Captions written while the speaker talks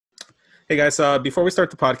Hey guys, before we start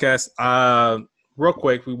the podcast, real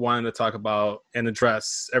quick, we wanted to talk about and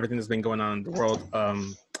address everything that's been going on in the world.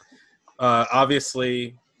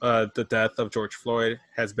 Obviously, the death of George Floyd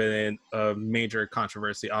has been a major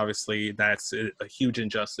controversy. Obviously, that's a huge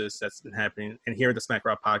injustice that's been happening. And here at the Smack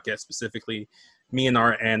Rock podcast, specifically, me and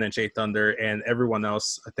RN and Jay Thunder and everyone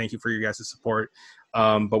else, thank you for your guys' support.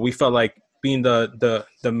 But we felt like being the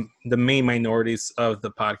main minorities of the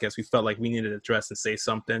podcast, we felt like we needed to address and say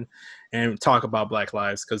something and talk about Black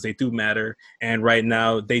lives because they do matter. And right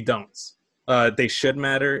now, they don't. They should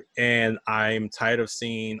matter, and I'm tired of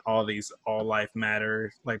seeing all these all life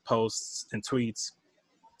matter like posts and tweets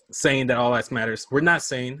saying that all lives matters. We're not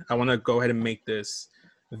saying. I want to go ahead and make this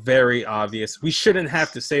very obvious. We shouldn't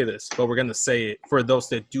have to say this, but we're going to say it for those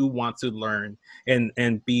that do want to learn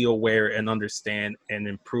and be aware and understand and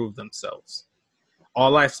improve themselves. All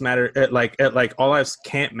lives matter. Like all lives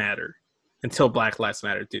can't matter until Black Lives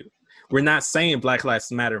Matter do. We're not saying Black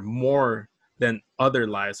Lives Matter more than other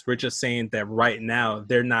lives. We're just saying that right now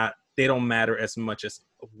they don't matter as much as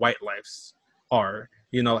white lives are,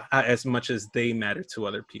 as much as they matter to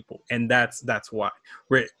other people. And that's why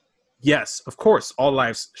yes, of course, all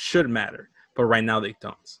lives should matter, but right now they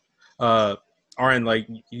don't. Aaron, like,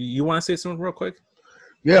 you want to say something real quick?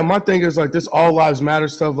 Yeah, my thing is like this all lives matter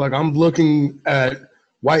stuff. Like I'm looking at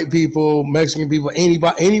white people, Mexican people,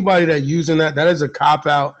 anybody that using that is a cop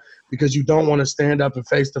out because you don't want to stand up and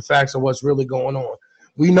face the facts of what's really going on.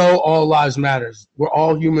 We know all lives matters. We're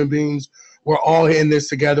all human beings. We're all in this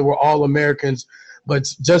together. We're all Americans. But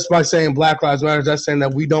just by saying Black Lives Matter, that's saying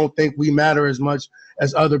that we don't think we matter as much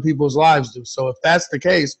as other people's lives do. So if that's the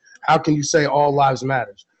case, how can you say all lives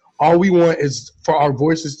matters? All we want is for our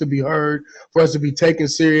voices to be heard, for us to be taken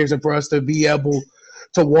serious, and for us to be able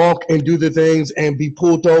to walk and do the things and be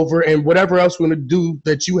pulled over and whatever else we're going to do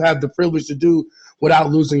that you have the privilege to do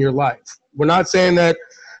without losing your life. We're not saying that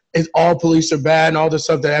all police are bad and all the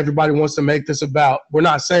stuff that everybody wants to make this about. We're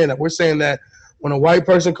not saying that. We're saying that when a white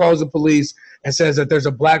person calls the police and says that there's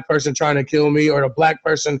a black person trying to kill me or a black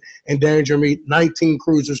person endanger me, 19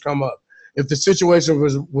 cruisers come up. If the situation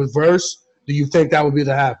was reversed, do you think that would be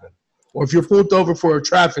to happen? Or if you're pulled over for a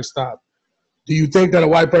traffic stop, do you think that a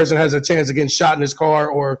white person has a chance of getting shot in his car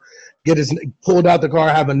or get his pulled out the car,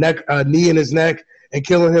 have a knee in his neck and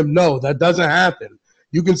killing him? No, that doesn't happen.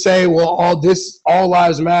 You can say, well, all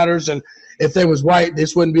lives matters, and if they was white,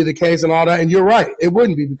 this wouldn't be the case and all that. And you're right, it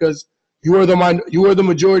wouldn't be because you are the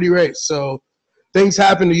majority race. So things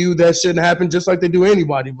happen to you that shouldn't happen, just like they do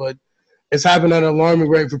anybody. But it's happened at an alarming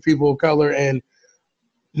rate for people of color, and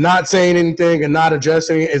not saying anything and not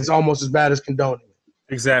addressing it is almost as bad as condoning it.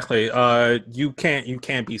 Exactly. You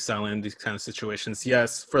can't be selling these kind of situations.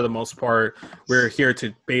 Yes, for the most part, we're here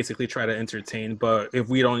to basically try to entertain. But if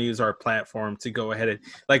we don't use our platform to go ahead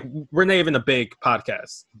and we're not even a big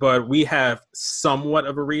podcast, but we have somewhat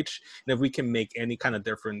of a reach. And if we can make any kind of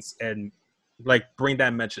difference and bring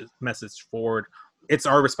that message forward, it's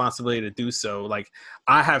our responsibility to do so.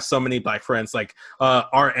 I have so many black friends.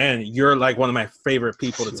 RN, you're one of my favorite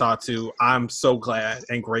people to talk to. I'm so glad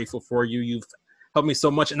and grateful for you. You've helped me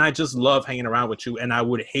so much, and I just love hanging around with you. And I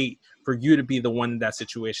would hate for you to be the one in that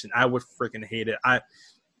situation. I would freaking hate it. I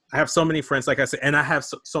have so many friends, like I said, and I have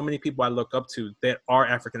so many people I look up to that are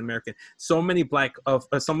African American. So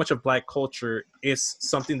much of black culture is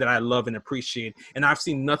something that I love and appreciate, and I've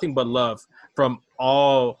seen nothing but love from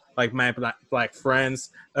all my black friends,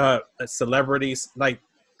 celebrities. The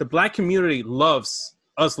black community loves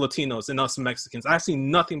us Latinos and us Mexicans. I've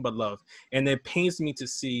seen nothing but love, and it pains me to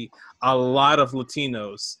see a lot of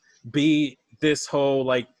Latinos be this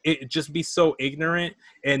whole it just be so ignorant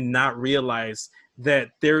and not realize that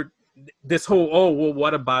they're this whole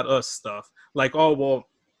what about us stuff,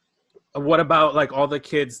 what about all the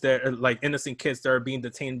kids that are innocent kids that are being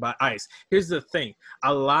detained by ICE. Here's the thing.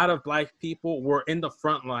 A lot of black people were in the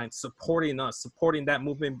front line supporting that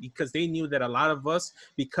movement because they knew that a lot of us,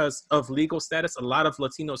 because of legal status, a lot of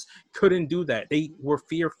Latinos couldn't do that. They were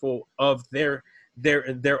fearful of their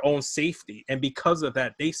own safety, and because of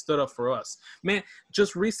that they stood up for us. Man,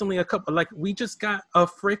 just recently we just got a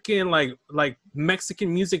freaking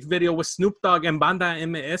Mexican music video with Snoop Dogg and Banda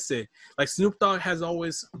MS. Snoop Dogg has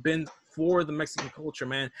always been for the Mexican culture,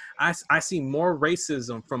 man. I see more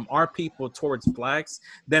racism from our people towards blacks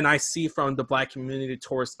than I see from the black community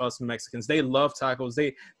towards us Mexicans. They love tacos.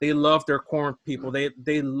 They love their corn people.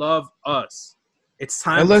 They love us. It's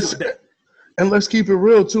time and let's keep it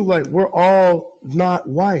real too. We're all not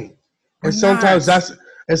white, and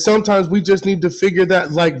sometimes we just need to figure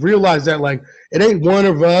that, realize that, it ain't one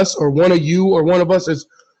of us or one of you or one of us. It's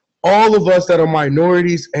all of us that are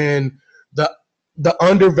minorities, and the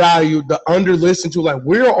undervalued, the under listened to. Like,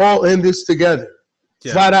 we're all in this together,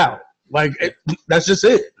 flat out. Like, that's just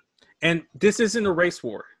it. And this isn't a race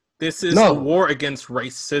war. This is a No. war against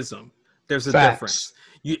racism. There's a Facts. difference.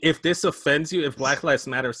 If this offends you, if Black Lives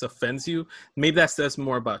Matter offends you, maybe that says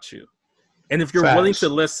more about you. And if you're willing to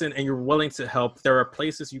listen and you're willing to help, there are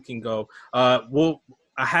places you can go.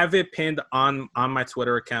 I have it pinned on my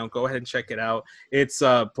Twitter account. Go ahead and check it out. It's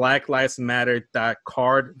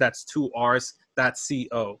blacklivesmatter.card. That's 2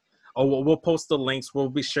 R's.co. We'll post the links. We'll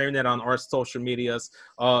be sharing it on our social medias.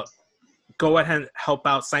 Go ahead and help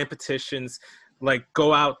out, sign petitions, like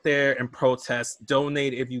go out there and protest,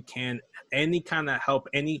 donate if you can. Any kind of help,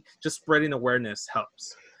 just spreading awareness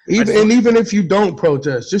helps. Even if you don't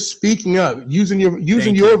protest, just speaking up, using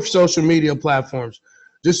your social media platforms,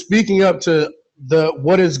 just speaking up to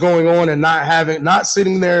what is going on and not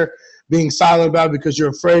sitting there being silent about it because you're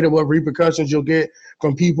afraid of what repercussions you'll get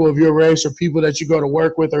from people of your race or people that you go to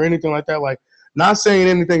work with or anything like that. Like, not saying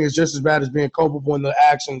anything is just as bad as being culpable in the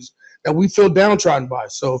actions that we feel downtrodden by.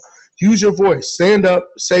 So use your voice, stand up,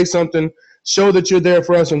 say something, show that you're there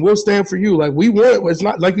for us, and we'll stand for you. Like, we want, it's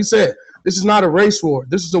not, like you said, this is not a race war.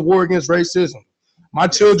 This is a war against racism. My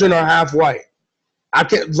children are half white. I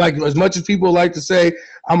can't, like, as much as people like to say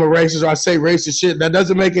I'm a racist or I say racist shit, that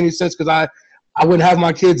doesn't make any sense because I wouldn't have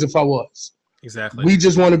my kids if I was. Exactly. We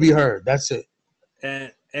just want to be heard. That's it.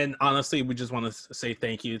 And honestly, we just want to say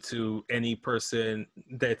thank you to any person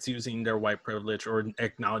that's using their white privilege or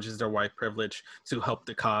acknowledges their white privilege to help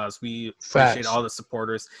the cause. We appreciate all the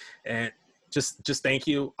supporters, and just thank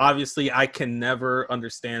you. Obviously, I can never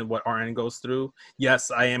understand what RN goes through.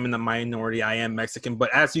 Yes, I am in the minority. I am Mexican,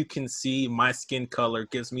 but as you can see, my skin color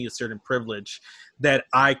gives me a certain privilege that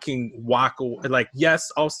I can walk away. Like,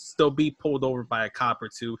 yes, I'll still be pulled over by a cop or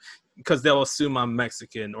two, because they'll assume I'm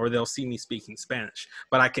Mexican or they'll see me speaking Spanish,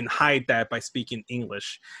 but I can hide that by speaking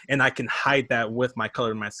English, and I can hide that with my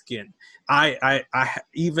color of my skin.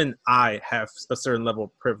 Even I have a certain level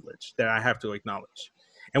of privilege that I have to acknowledge,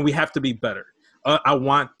 and we have to be better. I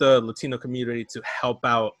want the Latino community to help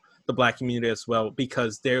out the Black community as well,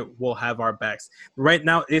 because they will have our backs. Right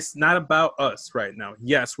now, it's not about us right now.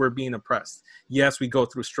 Yes, we're being oppressed. Yes, we go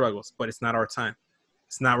through struggles, but it's not our time.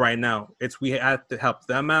 It's not right now. We have to help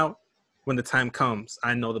them out when the time comes.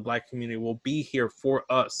 I know the Black community will be here for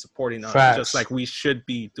us, supporting us, just like we should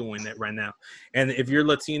be doing it right now. And if you're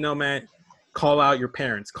Latino, man, call out your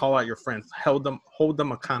parents, call out your friends, hold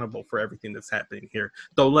them accountable for everything that's happening here.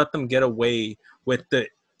 Don't let them get away with the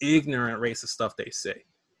ignorant racist stuff they say.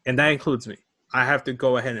 And that includes me. I have to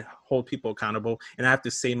go ahead and hold people accountable, and I have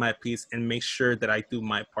to say my piece and make sure that I do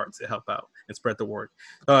my part to help out and spread the word.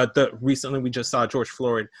 Recently, we just saw George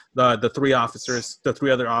Floyd. The three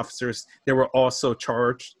other officers, they were also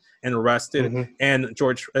charged and arrested. Mm-hmm. And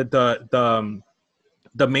George,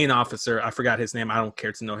 the main officer, I forgot his name. I don't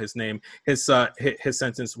care to know his name. His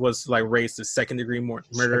sentence was like raised to second-degree murder.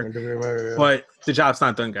 Second-degree murder, yeah. But the job's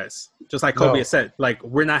not done, guys. Just like Kobe has said, like,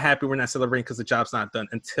 we're not happy, we're not celebrating because the job's not done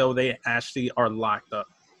until they actually are locked up.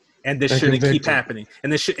 And this shouldn't keep happening.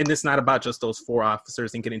 And it's not about just those 4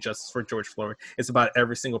 officers and getting justice for George Floyd. It's about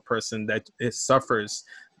every single person that suffers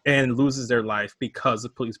and loses their life because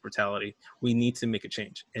of police brutality. We need to make a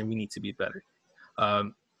change, and we need to be better.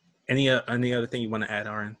 Any other thing you want to add,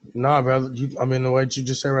 Aaron? Nah, bro. The way you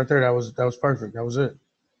just said right there, that was perfect. That was it.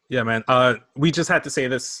 Yeah, man. We just had to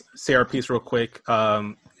say our piece real quick,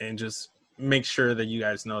 and just make sure that you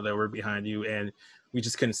guys know that we're behind you, and we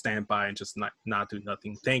just couldn't stand by and just not do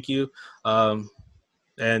nothing. Thank you.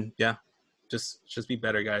 And yeah, just be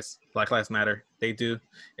better, guys. Black Lives Matter. They do,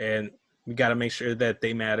 and we got to make sure that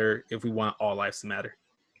they matter if we want all lives to matter.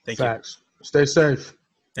 Thank you. Facts. Stay safe.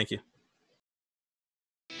 Thank you.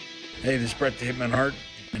 Hey, this is Brett the Hitman Hart,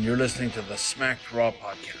 and you're listening to the Smacked Raw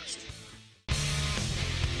podcast.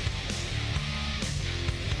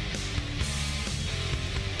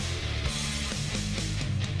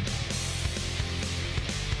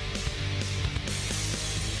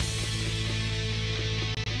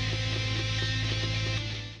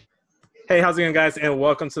 Hey, how's it going, guys? And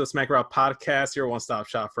welcome to the Smack Raw podcast, your one-stop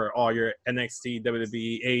shop for all your NXT,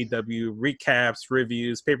 WWE, AEW recaps,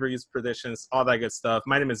 reviews, pay-per-views, predictions, all that good stuff.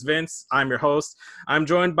 My name is Vince. I'm your host. I'm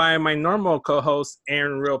joined by my normal co-host,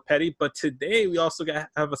 Aaron Real Petty. But today, we also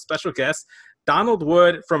have a special guest, Donald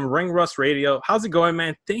Wood from Ring Rust Radio. How's it going,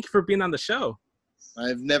 man? Thank you for being on the show.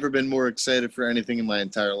 I've never been more excited for anything in my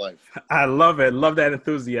entire life. I love it. Love that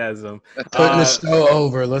enthusiasm. Putting the show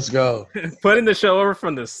over. Let's go. Putting the show over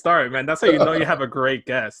from the start, man. That's how you know you have a great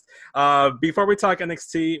guest. Before we talk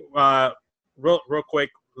NXT, real quick,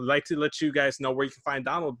 like to let you guys know where you can find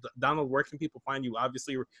Donald. Donald, where can people find you?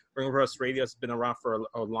 Obviously, Ring Rust Radio has been around for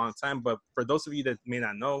a long time, but for those of you that may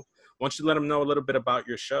not know, why don't you let them know a little bit about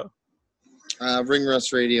your show? Ring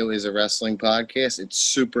Rust Radio is a wrestling podcast. It's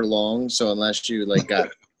super long, so unless you got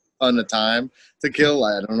a ton of time to kill,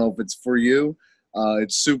 I don't know if it's for you.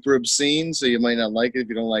 It's super obscene, so you might not like it if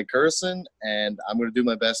you don't like cursing. And I'm going to do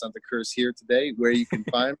my best not to curse here today. Where you can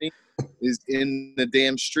find me is in the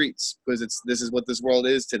damn streets, because this is what this world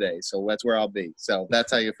is today. So that's where I'll be. So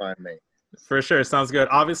that's how you find me. For sure. Sounds good.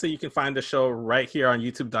 Obviously, you can find the show right here on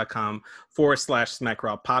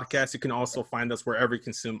youtube.com/SmackRaw Podcast. You can also find us wherever you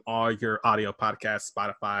consume all your audio podcasts,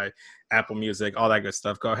 Spotify, Apple Music, all that good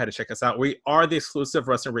stuff. Go ahead and check us out. We are the exclusive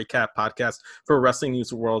wrestling recap podcast for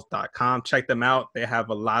WrestlingNewsWorld.com. Check them out. They have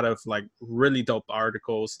a lot of really dope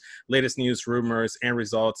articles, latest news, rumors, and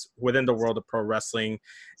results within the world of pro wrestling.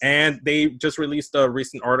 And they just released a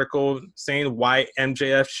recent article saying why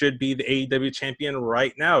MJF should be the AEW champion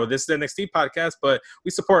right now. This is the NXT podcast, but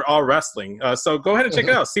we support all wrestling. So go ahead and check it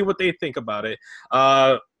out. See what they think about it.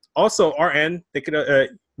 Also, RN, they could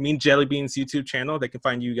Mean Jelly Beans YouTube channel. They can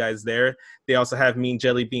find you guys there. They also have Mean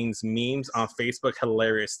Jelly Beans memes on Facebook.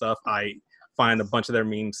 Hilarious stuff. I find a bunch of their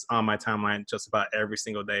memes on my timeline just about every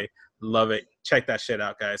single day. Love it. Check that shit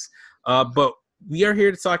out, guys. But we are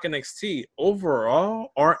here to talk NXT.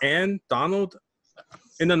 Overall, RN, Donald,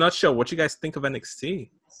 in a nutshell, what you guys think of NXT?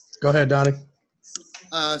 Go ahead, Donnie.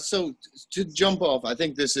 So to jump off, I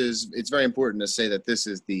think it's very important to say that this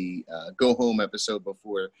is the go home episode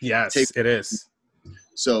before. Yes, it is.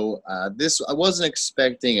 So I wasn't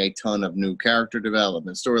expecting a ton of new character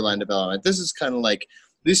development, storyline development. This is kind of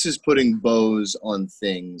this is putting bows on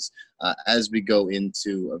things as we go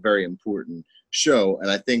into a very important show.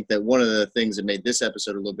 And I think that one of the things that made this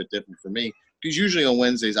episode a little bit different for me, because usually on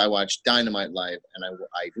Wednesdays I watch Dynamite live and I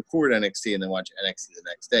record NXT and then watch NXT the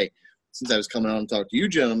next day. Since I was coming on to talk to you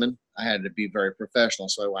gentlemen, I had to be very professional,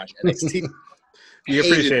 so I watched NXT. We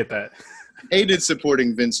appreciate that. Hated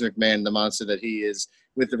supporting Vince McMahon, the monster that he is,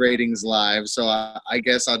 with the ratings live. So I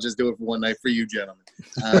guess I'll just do it for one night for you gentlemen.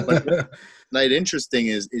 But night interesting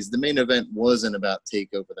is the main event wasn't about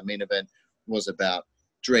TakeOver. The main event was about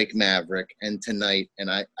Drake Maverick and tonight.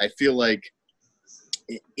 And I feel like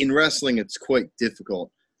in wrestling, it's quite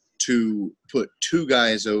difficult to put two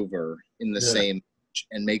guys over in the same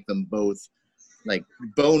and make them both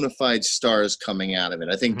bona fide stars coming out of it.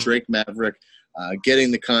 I think Drake Maverick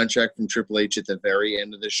getting the contract from Triple H at the very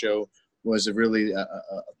end of the show was a really a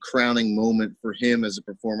crowning moment for him as a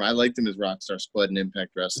performer. I liked him as Rockstar Spud and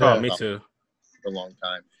Impact Wrestling. Oh, me too. For a long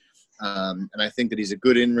time. And I think that he's a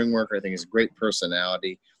good in-ring worker. I think he's a great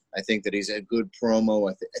personality. I think that he's a good promo.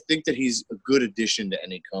 I think that he's a good addition to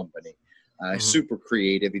any company. Super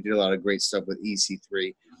creative. He did a lot of great stuff with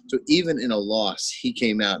EC3. So even in a loss, he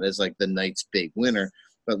came out as the night's big winner.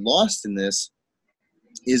 But lost in this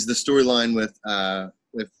is the storyline with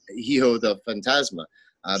Hijo del Fantasma,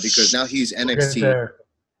 because now he's NXT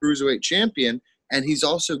Cruiserweight Champion, and he's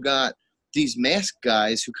also got these masked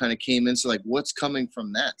guys who kind of came in. So what's coming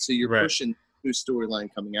from that? So you're pushing new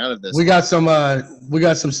storyline coming out of this. We got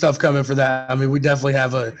some stuff coming for that. I mean, we definitely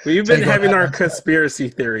have we've been having our conspiracy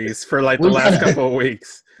theories for the last couple of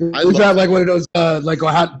weeks. We've had one of those how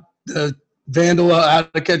the vandal, how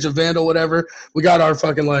to catch a vandal, whatever. We got our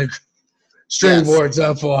fucking string boards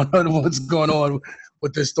up on what's going on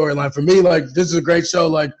with this storyline. For me, this is a great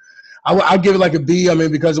show. I'd give it a B. I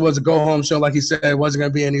mean, because it was a go home show, like he said, it wasn't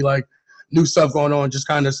gonna be any new stuff going on, just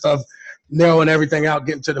kind of stuff narrowing everything out,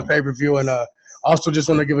 getting to the pay-per-view. And also just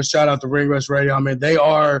want to give a shout out to Ring Rust Radio. I mean, they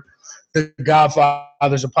are the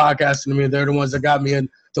godfathers of podcasting. I mean, they're the ones that got me into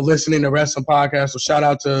listening to wrestling podcasts. So shout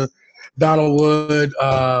out to Donald Wood,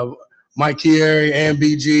 Mike Chieri, and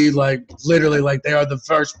BG. Literally, they are the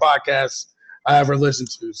first podcast I ever listened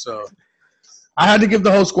to. So I had to give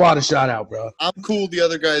the whole squad a shout out, bro. I'm cool. The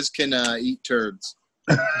other guys can eat turds.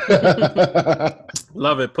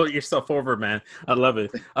 Love it. Put yourself over, man. I love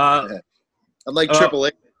it. I'm like Triple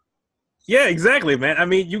H. Yeah, exactly, man. I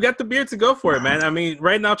mean, you got the beard to go for it, man. I mean,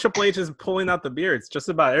 right now Triple H is pulling out the beards. Just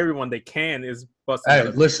about everyone they can is busting. Hey,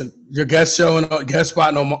 listen, your guest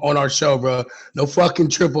spot on our show, bro. No fucking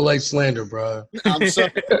Triple H slander, bro. I'm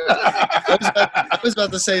sorry. I was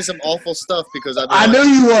about to say some awful stuff because I knew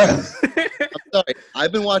you were. I'm sorry.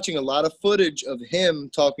 I've been watching a lot of footage of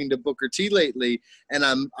him talking to Booker T lately, and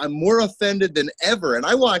I'm more offended than ever. And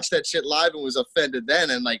I watched that shit live and was offended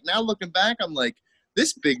then. And now looking back, I'm like,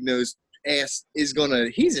 this big nose ass is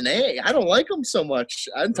he's an A. I don't like him so much.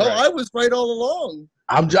 I was right all along.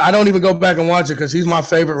 I don't even go back and watch it because he's my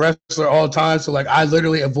favorite wrestler all time. So like I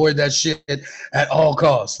literally avoid that shit at all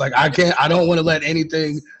costs. Like I don't want to let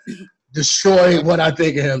anything destroy what I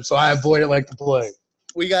think of him. So I avoid it like the plague.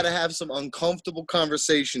 We got to have some uncomfortable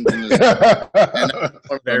conversations in this.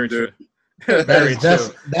 Very true.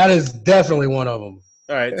 That is definitely one of them.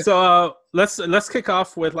 All right, so let's kick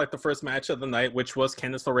off with like the first match of the night, which was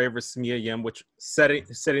Candice LeRae versus Mia Yim, which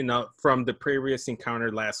setting up from the previous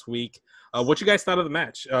encounter last week. What you guys thought of the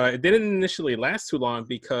match? It didn't initially last too long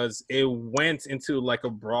because it went into like a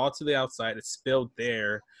brawl to the outside. It spilled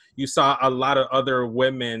there. You saw a lot of other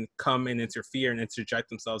women come and interfere and interject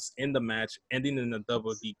themselves in the match, ending in a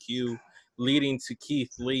double DQ, leading to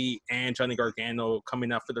Keith Lee and Johnny Gargano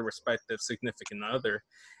coming out for their respective significant other.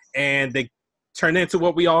 And they turned into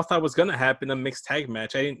what we all thought was going to happen, a mixed tag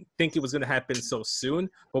match. I didn't think it was going to happen so soon,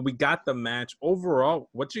 but we got the match. Overall,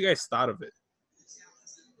 what you guys thought of it?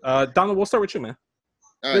 Donald, we'll start with you, man.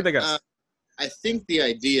 All right, I think the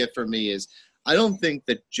idea for me is I don't think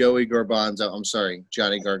that Johnny Gargano, and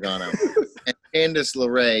Candice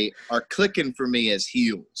LeRae are clicking for me as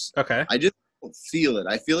heels. Okay. I just don't feel it.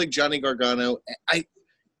 I feel like Johnny Gargano,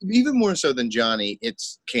 even more so than Johnny,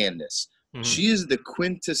 it's Candice. Mm-hmm. She is the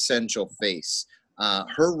quintessential face.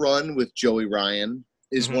 Her run with Joey Ryan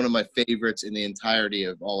is one of my favorites in the entirety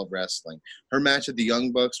of all of wrestling. Her match at the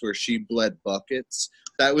Young Bucks where she bled buckets,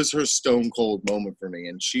 that was her stone cold moment for me.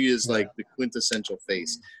 And she is like the quintessential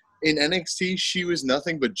face. In NXT, she was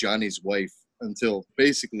nothing but Johnny's wife until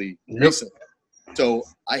basically recently. So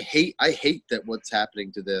I hate that what's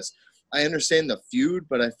happening to this. I understand the feud,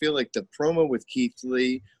 but I feel like the promo with Keith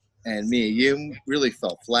Lee and Mia Yim really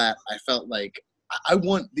fell flat. I felt like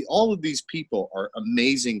all of these people are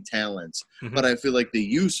amazing talents, but I feel like the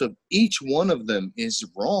use of each one of them is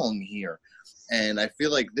wrong here. And I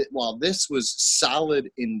feel like while this was solid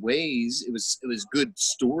in ways, it was good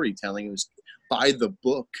storytelling. It was by the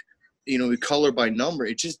book, color by number.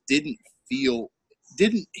 It just didn't hear.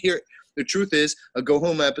 The truth is, a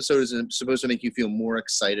go-home episode is supposed to make you feel more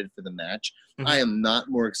excited for the match. I am not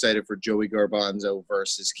more excited for Joey Garbanzo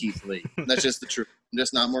versus Keith Lee. That's just the truth. I'm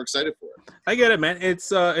just not more excited for it. I get it, man.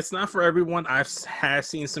 It's not for everyone. Have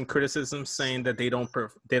seen some criticism saying that they don't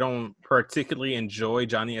particularly enjoy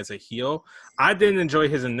Johnny as a heel. I didn't enjoy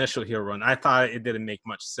his initial heel run. I thought it didn't make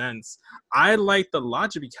much sense. I like the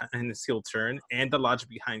logic behind his heel turn and the logic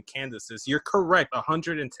behind Candice's. You're correct,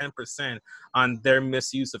 110% on their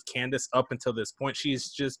misuse of Candice up until this point.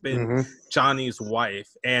 She's just been Johnny's wife,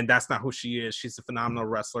 and that's not who she is. She's a phenomenal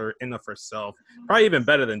wrestler in of herself, probably even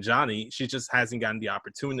better than Johnny. She just hasn't gotten the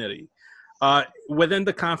opportunity. Within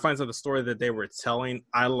the confines of the story that they were telling,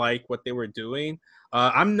 I like what they were doing.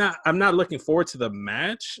 I'm not looking forward to the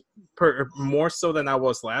match more so than I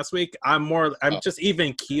was last week. I'm just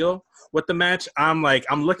even keel with the match. I'm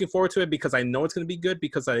looking forward to it because I know it's going to be good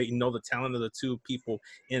because I know the talent of the two people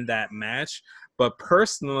in that match. But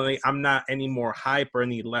personally, I'm not any more hype or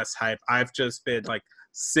any less hype. I've just been like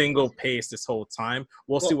single pace this whole time.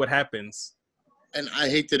 We'll see what happens. And I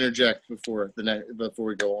hate to interject before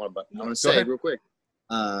we go on, but I want to say real quick,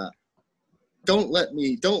 don't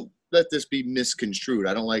let this be misconstrued.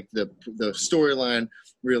 I don't like the storyline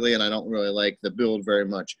really, and I don't really like the build very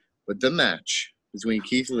much. But the match between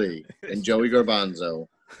Keith Lee and Joey Garbanzo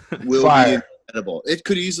will be incredible. It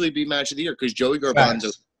could easily be match of the year because Joey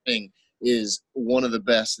Garbanzo's thing is one of the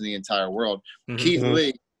best in the entire world. Keith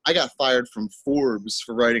Lee, I got fired from Forbes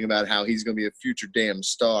for writing about how he's going to be a future damn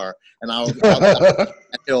star, and I'll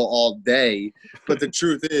all day. But the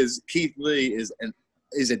truth is, Keith Lee is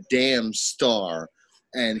a damn star,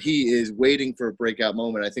 and he is waiting for a breakout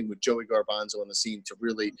moment. I think with Joey Garbanzo on the scene to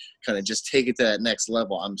really kind of just take it to that next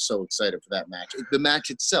level. I'm so excited for that match. The match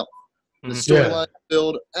itself, the storyline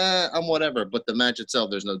build, I'm whatever, but the match itself,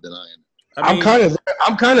 there's no denying it. I'm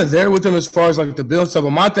kind of there with him as far as like the build stuff. But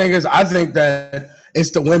my thing is, I think that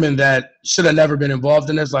it's the women that should have never been involved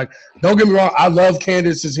in this. Like, don't get me wrong, I love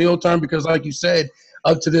Candice's heel turn because, like you said,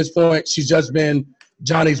 up to this point, she's just been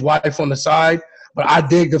Johnny's wife on the side. But I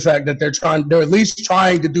dig the fact that they're at least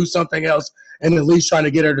trying to do something else and at least trying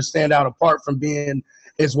to get her to stand out apart from being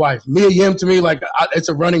his wife. Mia Yim, to me, it's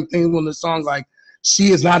a running theme on the song. Like,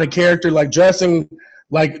 she is not a character. Like dressing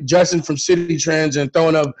from City Trends and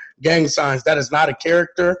throwing up gang signs, that is not a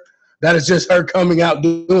character. That is just her coming out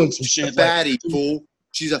doing some shit. A baddie, fool.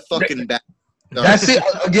 She's a fucking baddie. That's it.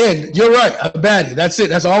 Again, you're right. A baddie. That's it.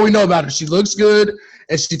 That's all we know about her. She looks good,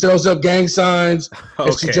 and she throws up gang signs,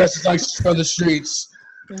 and she dresses like she's from the streets.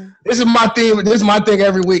 This is my theme. This is my thing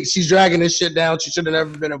every week. She's dragging this shit down. She should have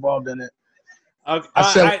never been involved in it.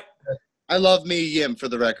 I love Mia Yim, for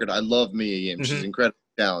the record. I love Mia Yim. She's incredibly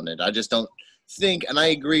talented. I just don't think, and I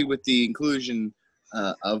agree with the inclusion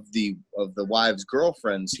of the wives'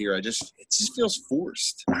 girlfriends here. It just feels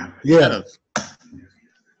forced. Yeah.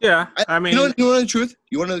 Yeah, I mean, you want to know the truth?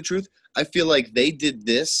 You want to know the truth? I feel like they did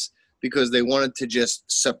this because they wanted to just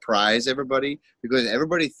surprise everybody, because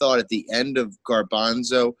everybody thought at the end of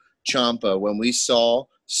Garbanzo Ciampa, when we saw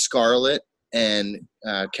Scarlett and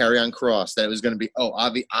Karrion Kross, that it was going to be,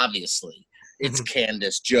 obviously it's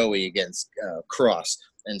Candice Joey against Cross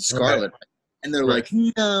and Scarlett. Right. And they're like,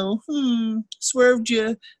 no, swerved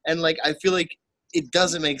you. And like, I feel like it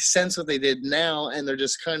doesn't make sense what they did now. And they're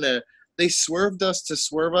just kind of, they swerved us to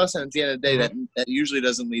swerve us. And at the end of the day, that usually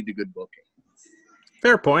doesn't lead to good booking.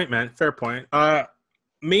 Fair point, man. Fair point.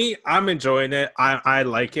 Me, I'm enjoying it. I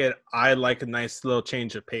like it. I like a nice little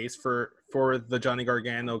change of pace for the Johnny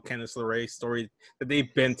Gargano, Candice LeRae story that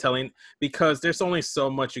they've been telling, because there's only so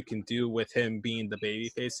much you can do with him being the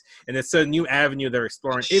babyface, and it's a new avenue they're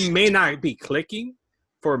exploring. It may not be clicking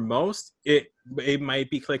for most. It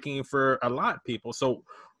might be clicking for a lot of people. So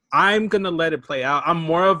I'm going to let it play out. I'm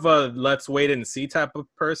more of a let's wait and see type of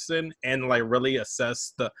person, and like really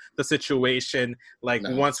assess the situation. Like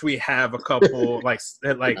once we have a couple, like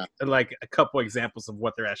a couple examples of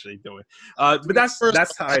what they're actually doing. But that's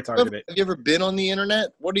how I target it. Have you ever been on the internet?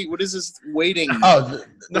 What is this waiting?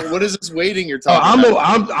 What is this waiting you're talking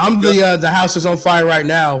about? I'm the house is on fire right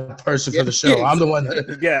now person for the show. I'm the one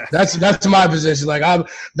that, that's my position. Like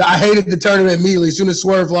I hated the tournament immediately. As soon as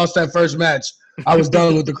Swerve lost that first match, I was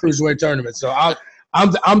done with the Cruiserweight tournament. So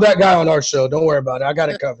I'm that guy on our show. Don't worry about it. I got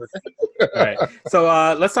it covered. All right. So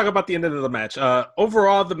let's talk about the end of the match.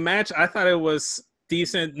 Overall, the match, I thought it was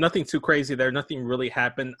decent. Nothing too crazy there. Nothing really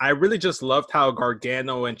happened. I really just loved how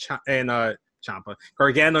Gargano and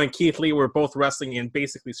Gargano and Keith Lee were both wrestling in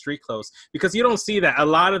basically street clothes, because you don't see that. A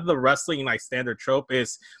lot of the wrestling like standard trope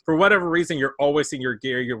is, for whatever reason, you're always in your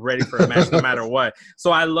gear, you're ready for a match no matter what.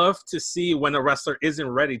 So I love to see when a wrestler isn't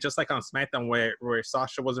ready, just like on SmackDown where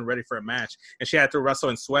Sasha wasn't ready for a match and she had to wrestle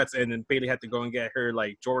in sweats, and then Bayley had to go and get her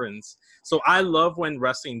like Jordans. So I love when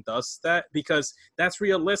wrestling does that, because that's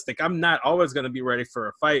realistic. I'm not always going to be ready for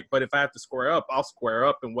a fight, but if I have to square up, I'll square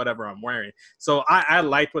up in whatever I'm wearing. So I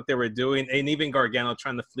liked what they were doing, and even Gargano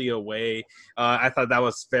trying to flee away. I thought that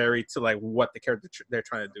was very to like what the character they're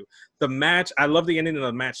trying to do. The match, I love the ending of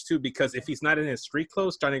the match too, because if he's not in his street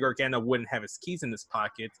clothes, Johnny Gargano wouldn't have his keys in his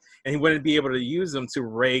pocket, and he wouldn't be able to use them to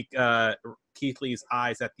rake Keith Lee's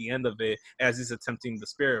eyes at the end of it as he's attempting the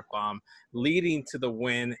Spirit Bomb, leading to the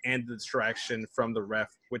win and the distraction from the ref,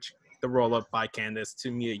 which the roll up by Candice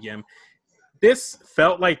to Mia Yim. This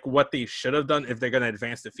felt like what they should have done if they're going to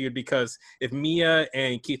advance the feud, because if Mia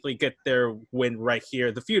and Keith Lee get their win right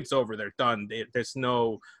here, the feud's over. They're done. There's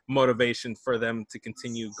no motivation for them to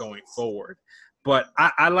continue going forward. But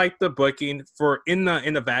I like the booking for in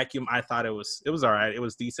the vacuum. I thought it was all right. It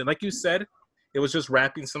was decent. Like you said, it was just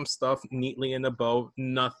wrapping some stuff neatly in a bow.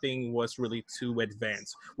 Nothing was really too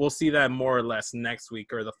advanced. We'll see that more or less next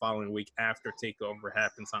week or the following week after TakeOver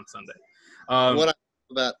happens on Sunday.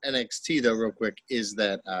 About NXT though, real quick, is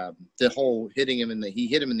that the whole hitting him he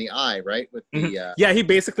hit him in the eye, right? With the he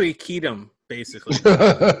basically keyed him. Basically,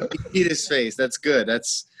 he keyed his face. That's good.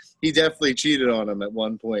 He definitely cheated on him at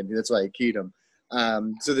one point. That's why he keyed him.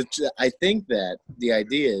 I think that the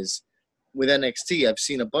idea is with NXT, I've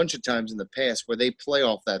seen a bunch of times in the past where they play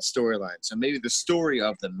off that storyline. So maybe the story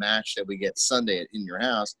of the match that we get Sunday in your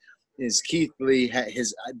house is Keith Lee had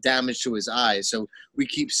his damage to his eyes. So we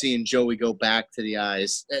keep seeing Joey go back to the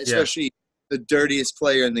eyes, especially the dirtiest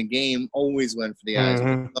player in the game always went for the eyes,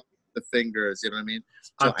 the fingers, you know what I mean?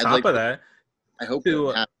 So on top of that, I hope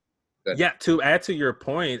to add to your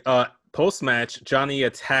point, post-match, Johnny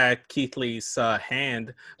attacked Keith Lee's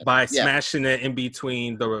hand by smashing it in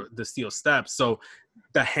between the steel steps. So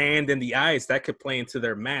the hand and the eyes, that could play into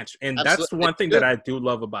their match. And that's one thing that I do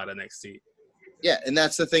love about NXT. Yeah, and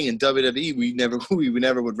that's the thing in WWE. We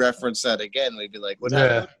never would reference that again. We'd be like, "What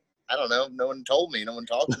happened?" I don't know. No one told me. No one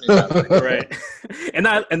talked to me about it. Right. And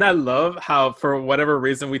I love how, for whatever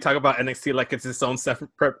reason, we talk about NXT like it's its own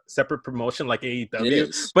separate promotion, like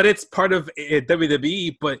AEW. But it's part of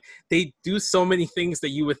WWE. But they do so many things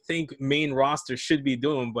that you would think main roster should be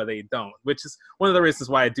doing, but they don't. Which is one of the reasons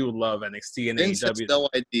why I do love NXT and Vince AEW. Has no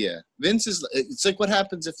idea. Vince is. It's like what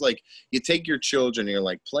happens if like you take your children and you're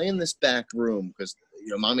like, play in this back room because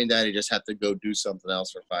mommy and daddy just have to go do something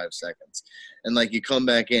else for 5 seconds. And like you come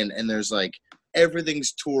back in and there's like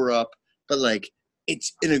everything's tore up, but like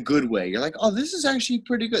it's in a good way. You're like, oh, this is actually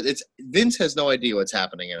pretty good. It's Vince has no idea what's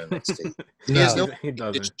happening in NXT. He has no he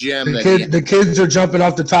doesn't. this gem The kids are jumping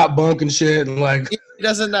off the top bunk and shit, and like he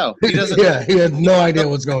doesn't know. He doesn't. Yeah, he has no idea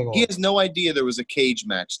what's going on. He has no idea there was a cage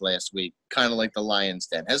match last week, kind of like the Lions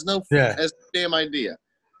Den. Has no damn idea.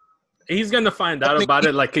 He's gonna find out about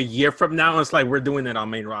it like a year from now. And it's like we're doing it on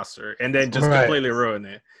main roster, and then just completely ruin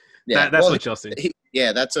it. Yeah, that's what Chelsea.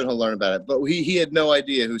 That's what he'll learn about it. But he had no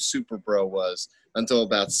idea who Super Bro was until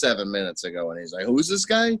about 7 minutes ago, and he's like, "Who's this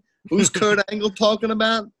guy? Who's Kurt Angle talking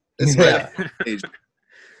about?" It's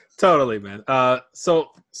Totally, man. So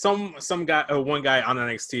some guy, one guy on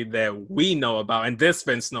NXT that we know about, and this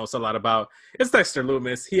Vince knows a lot about, is Dexter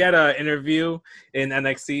Lumis. He had an interview in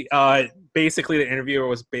NXT. Basically, the interviewer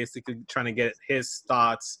was basically trying to get his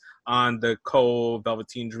thoughts on the Cole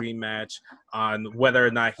Velveteen Dream match, on whether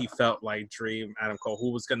or not he felt like Dream Adam Cole,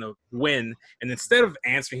 who was gonna win. And instead of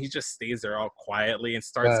answering, he just stays there all quietly and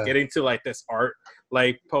starts getting to like this art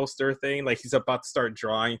like poster thing, like he's about to start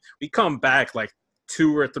drawing. We come back like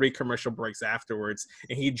 2 or 3 commercial breaks afterwards,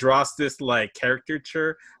 and he draws this like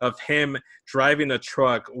caricature of him driving a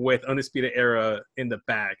truck with Undisputed Era in the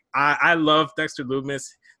back. I love Dexter Lumis.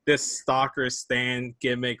 This stalker stand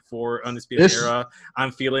gimmick for Undisputed Era.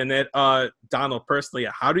 I'm feeling it. Donald, personally,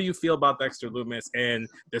 how do you feel about Dexter Lumis and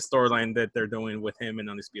the storyline that they're doing with him in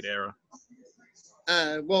Undisputed Era?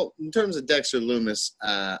 Well, in terms of Dexter Lumis,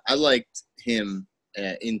 I liked him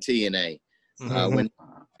in TNA when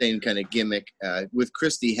same kind of gimmick with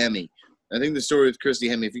Christy Hemme. I think the story with Christy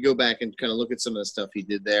Hemme, if you go back and kind of look at some of the stuff he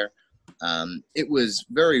did there, it was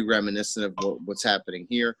very reminiscent of what's happening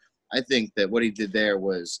here. I think that what he did there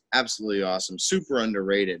was absolutely awesome, super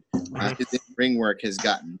underrated. His ring work has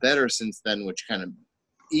gotten better since then, which kind of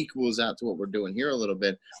equals out to what we're doing here a little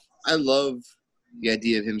bit. I love the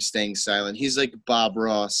idea of him staying silent. He's like Bob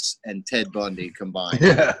Ross and Ted Bundy combined.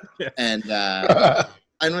 Yeah. And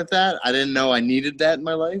and with that, I didn't know I needed that in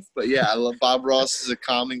my life. But, yeah, I love Bob Ross as a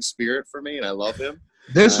calming spirit for me, and I love him.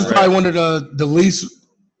 This is probably one of the least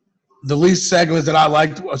segments that I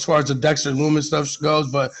liked as far as the Dexter Lumis stuff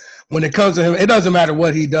goes. But when it comes to him, it doesn't matter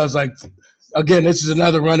what he does. Like, again, this is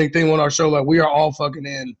another running thing on our show. Like, we are all fucking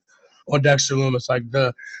in on Dexter Lumis. Like,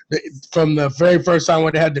 from the very first time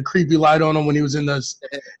when they had the creepy light on him when he was on the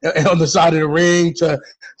side of the ring to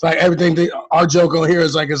it's like everything. Our joke on here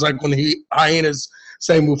is like when hyenas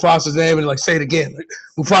say Mufasa's name and like say it again. Like,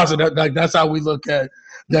 Mufasa, that's how we look at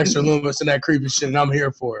Dexter Lumis and that creepy shit, and I'm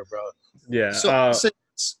here for it, bro. Yeah. So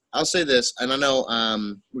I'll say this, and I know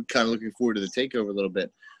we're kind of looking forward to the takeover a little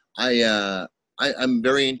bit. I'm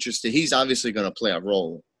very interested. He's obviously going to play a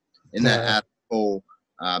role in that whole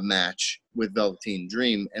match with Velveteen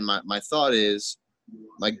Dream, and my thought is,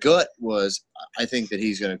 my gut was, I think that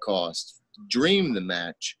he's going to cost Dream the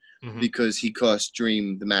match because he cost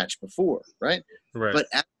Dream the match before, right? Right. But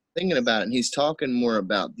after thinking about it, and he's talking more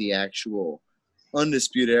about the actual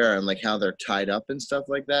Undisputed Era and like how they're tied up and stuff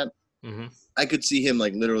like that. I could see him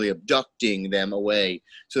like literally abducting them away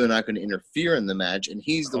so they're not going to interfere in the match, and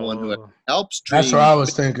he's the one who helps Dream. That's what I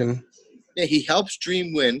was thinking. Yeah, he helps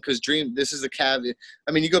Dream win because Dream, this is the caveat.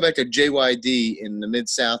 I mean, you go back to JYD in the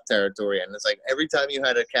Mid-South territory, and it's like every time you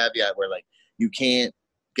had a caveat where like you can't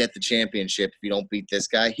get the championship if you don't beat this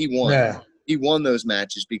guy, he won. Yeah. He won those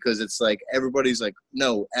matches because it's like everybody's like,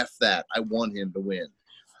 no, F that. I want him to win.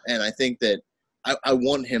 And I think that I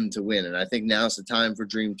want him to win, and I think now's the time for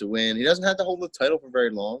Dream to win. He doesn't have to hold the title for very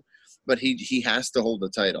long, but he has to hold the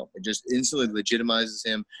title. It just instantly legitimizes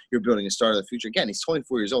him. You're building a star of the future. Again, he's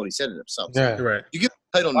 24 years old. He said it himself. Yeah. Right. You give him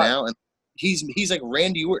the title now, and he's like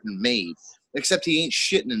Randy Orton made, except he ain't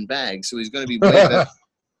shitting in bags, so he's going to be way better.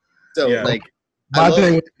 So, like, my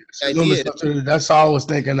thing with Lumis, that's all I was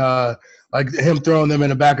thinking. Like him throwing them in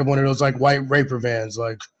the back of one of those like white raper vans,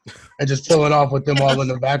 like, and just pulling off with them all in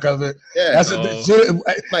the back of it. Yeah, that's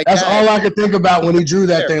all I could think about when he drew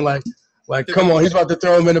that thing. Like, come on, he's about to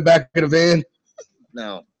throw him in the back of the van.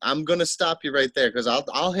 No, I'm gonna stop you right there because I'll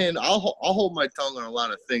hold my tongue on a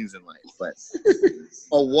lot of things in life, but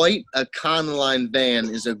a white Econoline van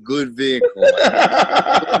is a good vehicle.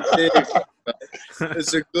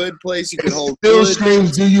 It's a good place you can hold. Still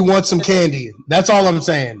screams, "Do you want some candy?" That's all I'm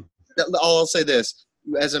saying. I'll say this: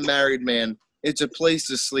 as a married man, it's a place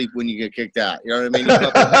to sleep when you get kicked out. You know what I mean?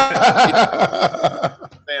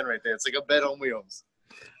 Man, right there. It's like a bed on wheels.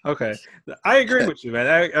 Okay, I agree with you, man.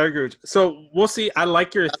 I agree with you. So we'll see. I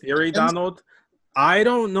like your theory, Donald. I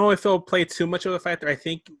don't know if it'll play too much of a factor. I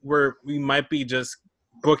think we might be just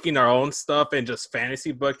booking our own stuff and just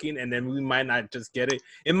fantasy booking, and then we might not just get it.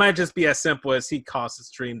 It might just be as simple as he costs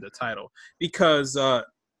Dream the title because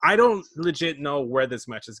I don't legit know where this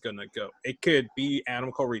match is gonna go. It could be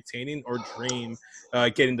Adam Cole retaining or Dream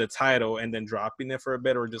getting the title and then dropping it for a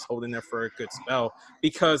bit, or just holding it for a good spell.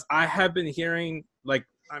 Because I have been hearing, like,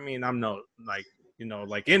 I mean, I'm no like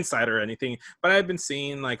like insider or anything, but I've been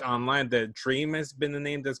seeing like online that Dream has been the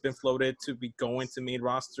name that's been floated to be going to main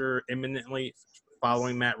roster imminently,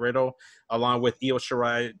 following Matt Riddle, along with Io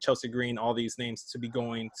Shirai, Chelsea Green, all these names to be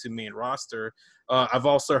going to main roster. I've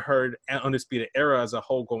also heard Undisputed Era as a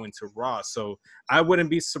whole going to Raw, so I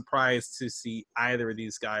wouldn't be surprised to see either of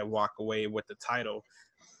these guys walk away with the title.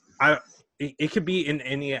 It could be in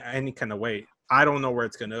any kind of way. I don't know where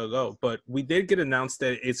it's gonna go, but we did get announced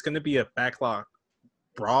that it's gonna be a backlog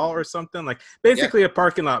brawl or something, like basically a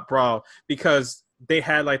parking lot brawl, because they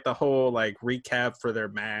had like the whole like recap for their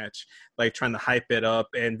match, like trying to hype it up.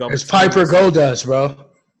 And it's Piper Goldust, bro.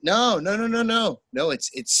 No.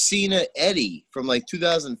 It's Cena Eddie from like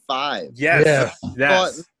 2005. Yes,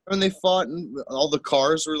 when they fought, and all the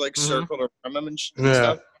cars were like circled around them and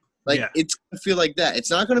stuff. Like it's gonna feel like that.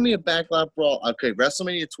 It's not gonna be a backlot brawl. Okay,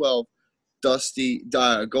 WrestleMania 12,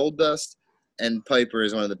 Goldust and Piper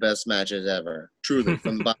is one of the best matches ever. Truly,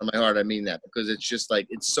 from the bottom of my heart, I mean that, because it's just like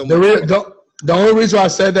it's so much. The only reason why I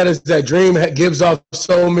said that is that Dream gives off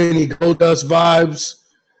so many Goldust vibes,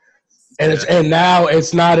 and now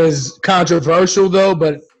it's not as controversial though.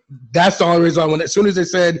 But that's the only reason as soon as they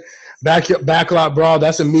said backlot brawl,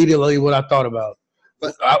 that's immediately what I thought about.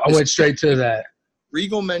 But I went straight to that.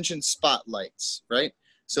 Regal mentioned spotlights, right?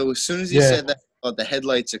 So as soon as he said that about the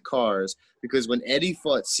headlights of cars, because when Eddie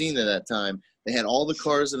fought Cena that time, they had all the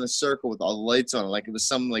cars in a circle with all the lights on it, like it was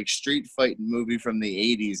some like street fighting movie from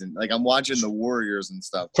the 80s, and like I'm watching the Warriors and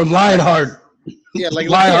stuff. From Lionheart. Yeah, like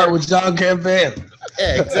Lionheart with John Campaign.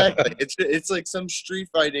 Yeah, exactly. It's like some street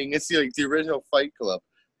fighting. It's like the original Fight Club.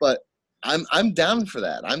 But I'm down for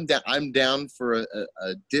that. I'm down for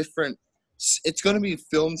a different. It's going to be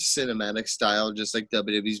filmed cinematic style, just like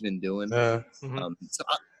WWE's been doing.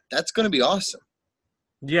 That's going to be awesome.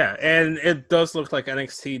 Yeah, and it does look like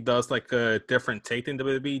NXT does like a different take than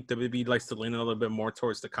WWE. WWE likes to lean a little bit more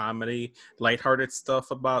towards the comedy, lighthearted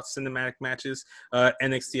stuff about cinematic matches.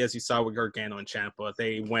 NXT, as you saw with Gargano and Ciampa,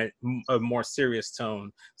 they went a more serious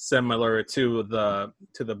tone, similar to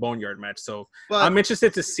the Boneyard match. So I'm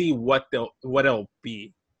interested to see what it'll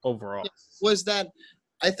be overall. Was that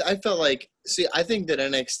I felt like, I think that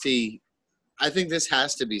NXT, I think this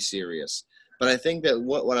has to be serious. But I think that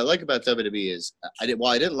what I like about WWE is I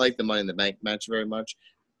didn't like the Money in the Bank match very much.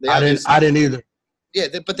 I didn't either. Yeah,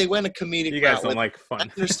 but they went a comedic. You guys don't like fun. I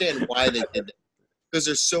understand why they did that, because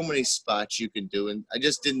there's so many spots you can do, and I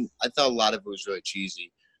just didn't. I thought a lot of it was really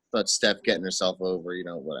cheesy. I thought Steph getting herself over,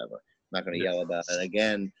 whatever. I'm not going to yell about it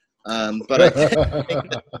again. But I think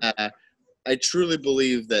that, I truly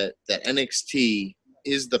believe that NXT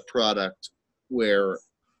is the product where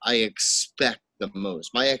I expect the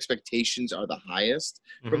most. My expectations are the highest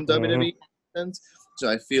from WWE, so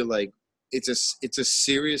I feel like it's a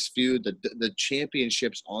serious feud. The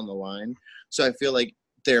championship's on the line, so I feel like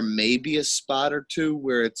there may be a spot or two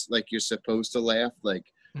where it's like you're supposed to laugh, like.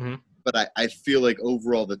 But I feel like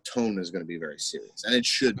overall the tone is going to be very serious, and it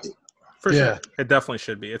should be. For sure. It definitely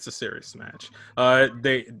should be. It's a serious match.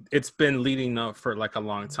 It's been leading up for like a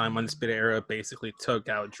long time. Undisputed Era basically took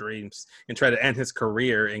out Dreams and tried to end his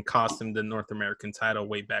career and cost him the North American title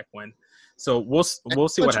way back when. So we'll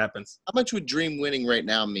see what happens. How much would Dream winning right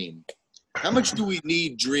now mean? How much do we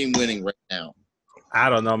need Dream winning right now? I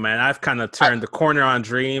don't know, man. I've kind of turned the corner on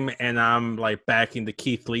Dream, and I'm like backing the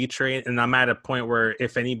Keith Lee train. And I'm at a point where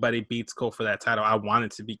if anybody beats Cole for that title, I want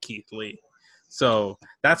it to be Keith Lee. So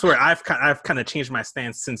that's where I've kind of changed my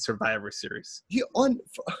stance since Survivor Series.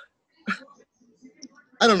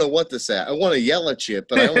 I don't know what to say. I want to yell at you,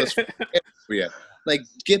 but I almost for you. Like,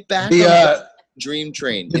 get back on the Dream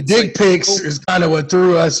train. The dick pics is kind of what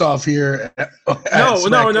threw us off here.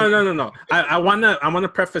 No. I wanna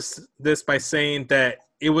preface this by saying that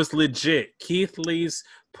it was legit. Keith Lee's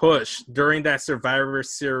push during that Survivor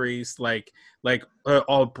Series, like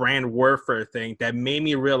all brand warfare thing, that made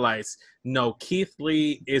me realize, no, Keith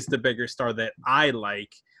Lee is the bigger star that I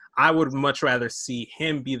like. I would much rather see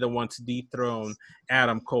him be the one to dethrone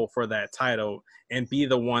Adam Cole for that title and be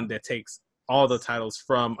the one that takes all the titles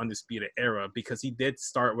from Undisputed Era, because he did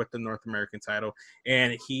start with the North American title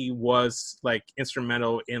and he was like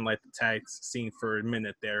instrumental in like the tag scene for a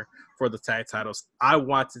minute there for the tag titles. I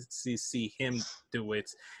want to see him do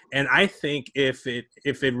it, and I think if it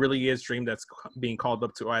really is Dream that's being called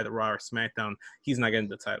up to either Raw or SmackDown, he's not getting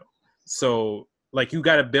the title. So like you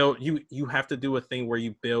got to build, you have to do a thing where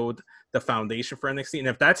you build the foundation for NXT, and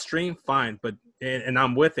if that's Dream, fine, but and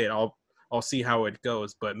I'm with it. I'll see how it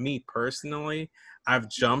goes. But me personally, I've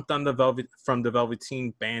jumped on the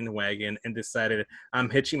Velveteen bandwagon and decided I'm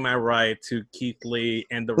hitching my ride to Keith Lee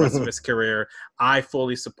and the rest of his career. I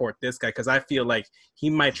fully support this guy because I feel like he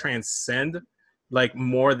might transcend like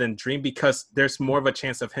more than Dream, because there's more of a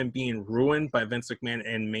chance of him being ruined by Vince McMahon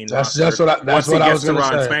and main roster. That's what I was going to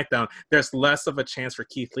say. SmackDown, there's less of a chance for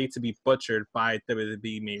Keith Lee to be butchered by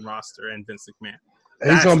WWE main roster and Vince McMahon.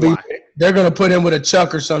 They're going to put him with a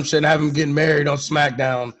Chuck or some shit and have him getting married on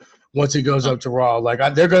SmackDown once he goes up to Raw.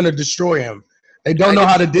 They're going to destroy him. They don't know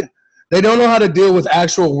how to they don't know how to deal with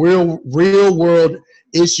actual real world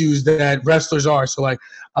issues that wrestlers are. So like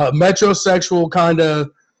metrosexual kind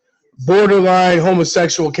of borderline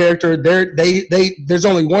homosexual character, there's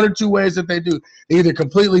only one or two ways that they do. They either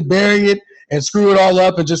completely bury it and screw it all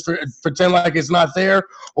up and just pretend like it's not there,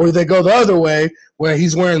 or they go the other way where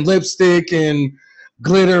he's wearing lipstick and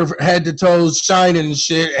glitter head to toes, shining and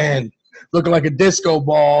shit, and looking like a disco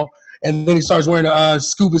ball, and then he starts wearing a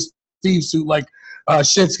scuba Steve suit like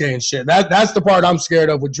Shinsuke and shit. That's the part I'm scared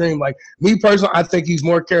of with Dream. Like me personally, I think he's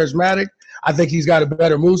more charismatic. I think he's got a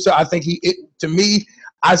better moveset. I think to me,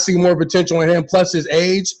 I see more potential in him, plus his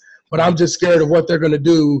age, but I'm just scared of what they're going to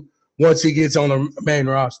do once he gets on the main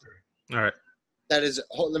roster. All right. That is,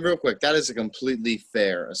 real quick, that is a completely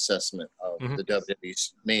fair assessment of the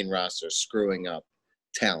WWE's main roster screwing up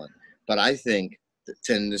talent. But I think,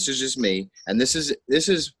 and this is just me, and this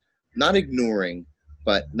is not ignoring,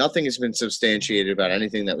 but nothing has been substantiated about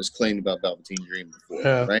anything that was claimed about Velveteen Dream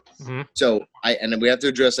before, right? Mm-hmm. So and we have to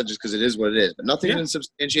address that just because it is what it is. But nothing's been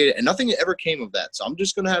substantiated, and nothing ever came of that. So I'm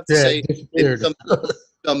just gonna have to say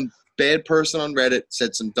some bad person on Reddit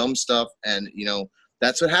said some dumb stuff, and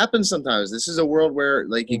that's what happens sometimes. This is a world where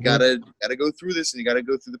you gotta go through this, and you gotta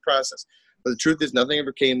go through the process. But the truth is, nothing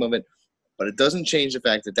ever came of it. But it doesn't change the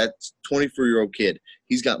fact that 24-year-old kid,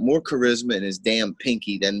 he's got more charisma in his damn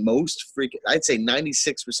pinky than most I'd say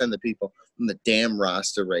 96% of the people on the damn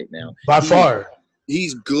roster right now. By far.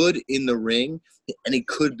 He's good in the ring, and he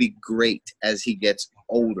could be great as he gets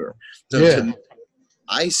older. So to me,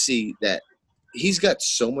 I see that he's got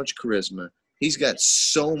so much charisma. He's got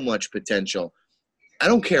so much potential. I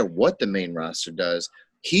don't care what the main roster does.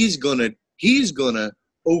 He's gonna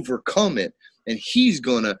overcome it, and he's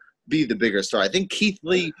gonna be the bigger star. I think Keith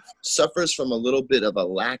Lee suffers from a little bit of a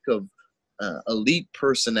lack of elite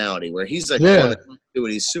personality, where he's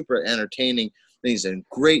he's super entertaining, and he's a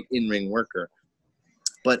great in-ring worker.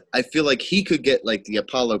 But I feel like he could get like the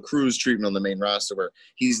Apollo Crews treatment on the main roster, where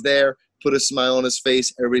he's there, put a smile on his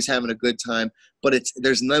face, everybody's having a good time, but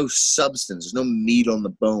there's no substance, there's no meat on the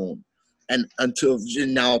bone. And until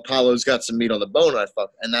now, Apollo's got some meat on the bone,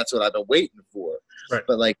 and that's what I've been waiting for. Right.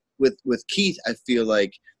 But like with Keith, I feel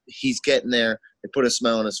like he's getting there. They put a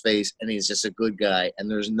smile on his face, and he's just a good guy.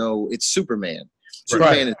 And it's Superman.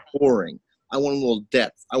 Superman is boring. I want a little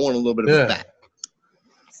depth. I want a little bit of a back.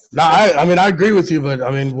 No, I agree with you, but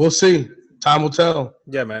we'll see. Time will tell.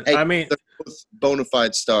 Yeah, man. Hey, they're both bona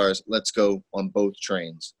fide stars. Let's go on both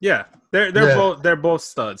trains. Yeah, they're both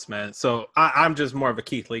studs, man. So I'm just more of a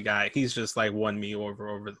Keith Lee guy. He's just like won me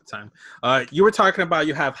over the time. You were talking about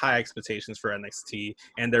you have high expectations for NXT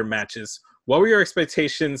and their matches. What were your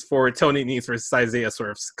expectations for Tony Nese versus Isaiah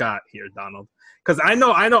Swerve Scott here, Donald? Because I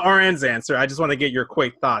know RN's answer. I just want to get your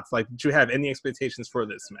quick thoughts. Like, did you have any expectations for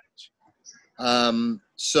this match? I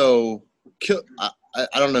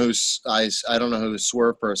don't know who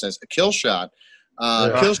Swerve person is. Killshot.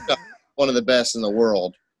 Killshot, one of the best in the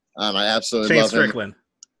world. I absolutely love him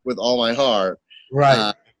with all my heart.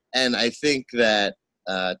 Right. And I think that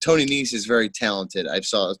Tony Nese is very talented. I've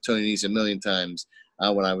saw Tony Nese a million times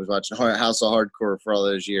when I was watching House of Hardcore for all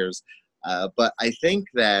those years. But I think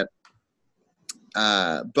that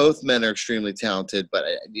both men are extremely talented. But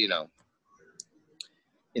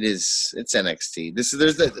it's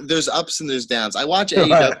NXT. There's ups and there's downs. I watch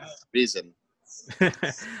AEW for a reason.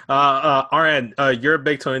 RN, you're a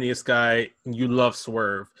big Tony Nese guy. You love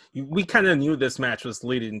Swerve. We kind of knew this match was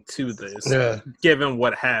leading to this, given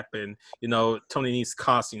what happened. Tony Nese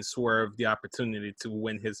costing Swerve the opportunity to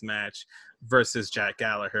win his match versus Jack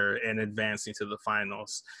Gallagher and advancing to the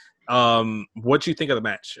finals. What do you think of the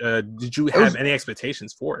match? Did you have any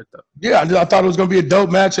expectations for it, though? Yeah, I thought it was going to be a dope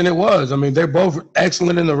match, and it was. They're both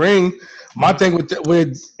excellent in the ring. My thing with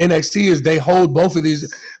NXT is they hold both of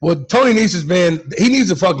these. Well, Tony Nese he needs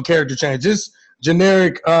a fucking character change. This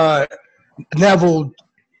generic Neville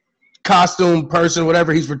costume person,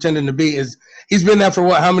 whatever he's pretending to be, he's been there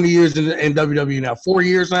for how many years in WWE now? 4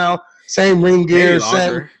 years now? Same ring gear.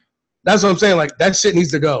 That's what I'm saying. Like, that shit needs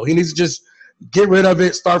to go. He needs to just get rid of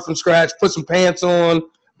it, start from scratch, put some pants on,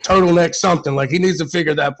 turtleneck, something. Like, he needs to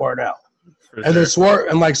figure that part out. For And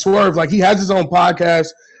then Swerve, like he has his own podcast,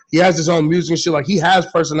 he has his own music and shit. Like he has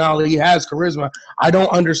personality, he has charisma. I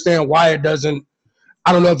don't understand why it doesn't.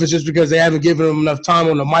 I don't know if it's just because they haven't given him enough time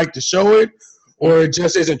on the mic to show it, or it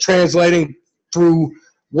just isn't translating through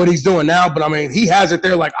what he's doing now. But I mean, he has it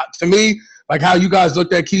there. Like to me, like how you guys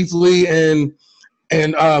looked at Keith Lee and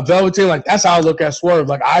Velveteen, like that's how I look at Swerve.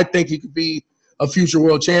 Like I think he could be a future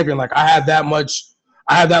world champion. Like I have that much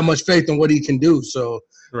faith in what he can do. So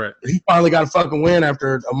right. He finally got a fucking win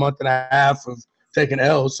after a month and a half of taking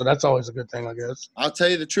L's. So that's always a good thing, I guess. I'll tell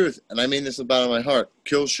you the truth, and I mean this with the bottom of my heart.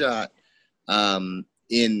 Killshot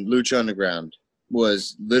in Lucha Underground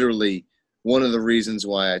was literally one of the reasons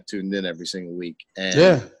why I tuned in every single week.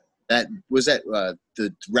 And that was the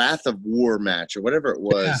Wrath of War match or whatever it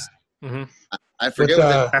was. Yeah. Mm-hmm. I forget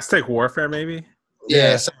what Aztec Warfare, maybe.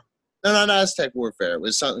 Yeah. No, Aztec Warfare. It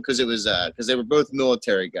was something because they were both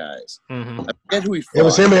military guys. Mm-hmm. I forget who he fought. It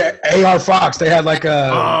was him and AR Fox. They had like a.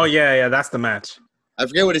 Oh yeah, that's the match. I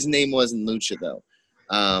forget what his name was in Lucha though.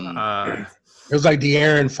 It was like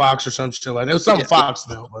De'Aaron Fox or some shit like that. It was some Fox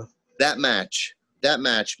though. But. That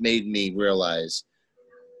match made me realize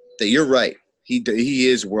that you're right. He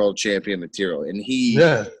is world champion material, and he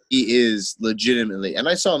is legitimately. And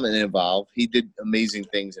I saw him in Evolve. He did amazing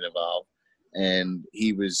things in Evolve, and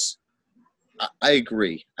he was. I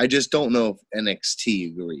agree. I just don't know if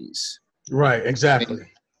NXT agrees. Right. Exactly.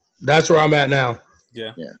 That's where I'm at now.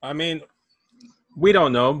 Yeah. I mean, we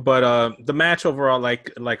don't know, but the match overall,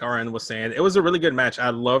 like RN was saying, it was a really good match.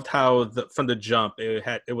 I loved how from the jump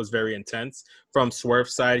it was very intense. From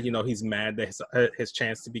Swerve's side, he's mad that his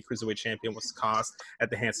chance to be cruiserweight champion was cost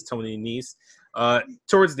at the hands of Tony Nese.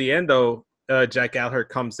 Towards the end, though, Jack Gallagher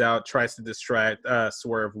comes out, tries to distract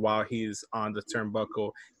Swerve while he's on the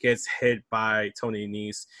turnbuckle, gets hit by Tony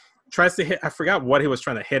Nese. Tries to hit, I forgot what he was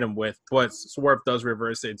trying to hit him with, but Swerve does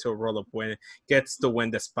reverse it into a roll-up win, gets the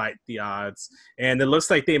win despite the odds. And it looks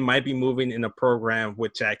like they might be moving in a program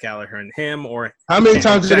with Jack Gallagher and him. Or how many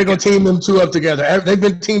times are they going to team them two up together? They've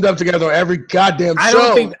been teamed up together every goddamn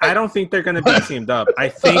show. I don't think they're going to be teamed up. I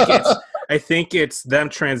think it's them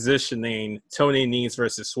transitioning Tony Nese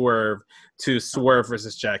versus Swerve to Swerve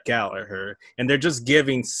versus Jack Gallagher, and they're just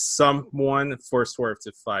giving someone for Swerve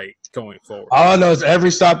to fight going forward. All I know is every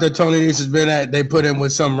stop that Tony Nese has been at, they put him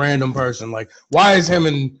with some random person. Like, why is him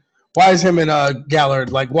and Gallagher?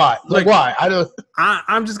 Like, why? Why?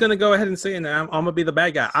 I'm just gonna go ahead and say it now. I'm gonna be the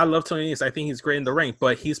bad guy. I love Tony Nese. I think he's great in the ring,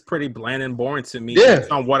 but he's pretty bland and boring to me. Yeah.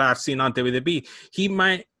 On what I've seen on WWE, he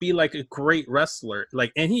might be like a great wrestler,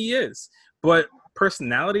 and he is, but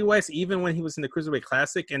personality-wise, even when he was in the Cruiserweight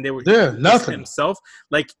Classic and they were nothing himself,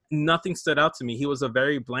 nothing stood out to me. He was a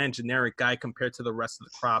very bland, generic guy compared to the rest of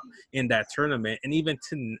the crop in that tournament. And even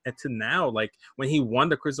to now, when he won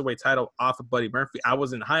the Cruiserweight title off of Buddy Murphy, I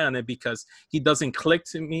wasn't high on it because he doesn't click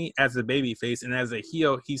to me as a babyface, and as a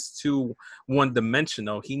heel, he's too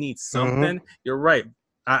one-dimensional. He needs something. Mm-hmm. You're right.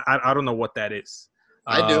 I don't know what that is.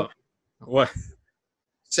 I do. What?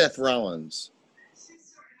 Seth Rollins.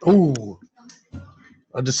 Ooh.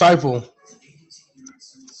 A disciple.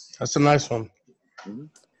 That's a nice one.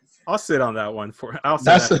 I'll sit on that one I'll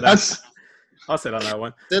sit on that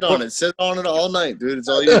one. Sit on it. Sit on it all night, dude. It's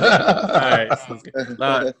all you. All right. Sounds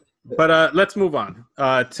good. But let's move on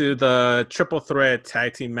to the triple threat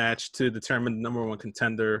tag team match to determine the number one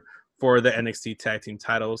contender for the NXT tag team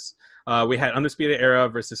titles. We had Undisputed Era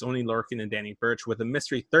versus Oney Lorcan and Danny Burch with a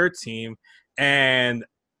mystery third team. And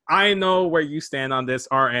I know where you stand on this,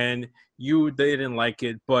 RN. You didn't like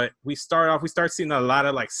it, but we start seeing a lot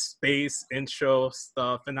of space intro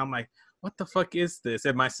stuff, and I'm like, what the fuck is this?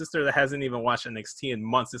 And my sister that hasn't even watched NXT in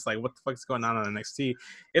months is like, what the fuck is going on NXT?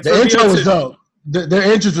 The intro was dope. The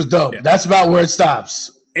entrance was dope. Yeah. That's about where it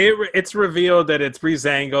stops. It's revealed that it's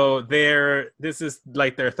Breezango. This is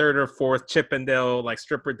their third or fourth Chippendale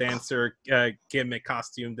stripper dancer gimmick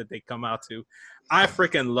costume that they come out to. I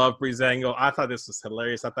freaking love Breezango. I thought this was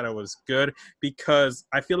hilarious. I thought it was good because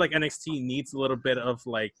I feel like NXT needs a little bit of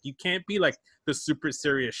you can't be the super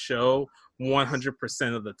serious show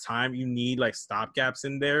 100% of the time. You need stopgaps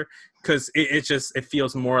in there because it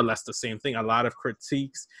feels more or less the same thing. A lot of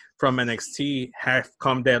critiques from NXT have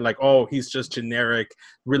come that oh, he's just generic,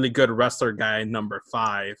 really good wrestler guy number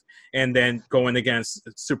 5, and then going against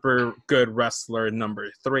super good wrestler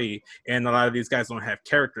number 3, and a lot of these guys don't have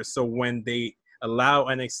characters. So when they allow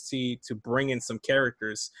NXT to bring in some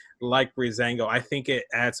characters like Breezango, I think it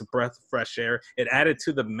adds a breath of fresh air. It added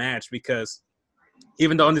to the match because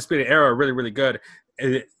even though Undisputed Era are really, really good,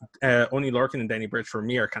 Oney Lorcan and Danny Burch for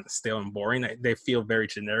me are kind of stale and boring. They feel very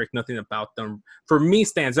generic. Nothing about them for me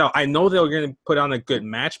stands out. I know they're going to put on a good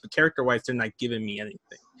match, but character-wise, they're not giving me anything.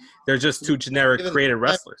 They're just two generic creative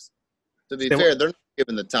wrestlers. To be fair, they're not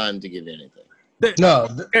given the time to give anything. No,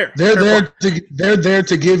 they're there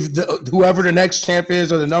to give whoever the next champ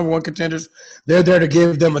is or the number one contenders. They're there to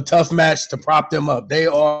give them a tough match to prop them up.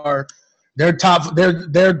 They're top.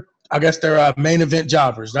 They're I guess they're main event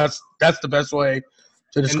jobbers. That's the best way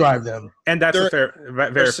to describe them. And that's a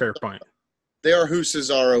very fair point. They are who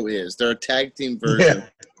Cesaro is. They're a tag team version.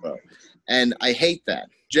 Yeah. And I hate that.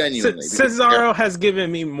 Genuinely. Cesaro has given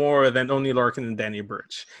me more than Oney Lorcan and Danny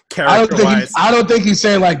Burch. I don't think he's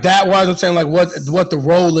saying like that wise. I'm saying like what the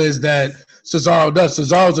role is that Cesaro does.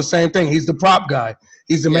 Cesaro's the same thing. He's the prop guy.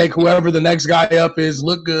 He's to make whoever the next guy up is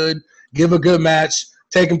look good, give a good match,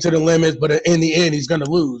 take him to the limits, but in the end, he's going to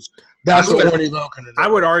lose. That's what Oney Lorcan is. I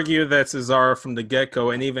would argue that Cesaro from the get-go,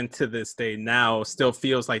 and even to this day now, still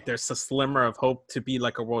feels like there's a slimmer of hope to be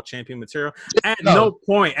like a world champion material. At no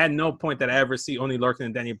point that I ever see Oney Lorcan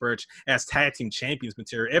and Danny Burch as tag team champions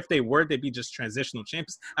material. If they were, they'd be just transitional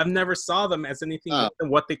champions. I've never saw them as anything other than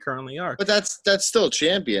what they currently are. But that's still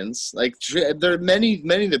champions. Like there are many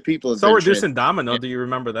of the people. So we're Deuce and Domino. Do you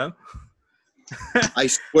remember them? I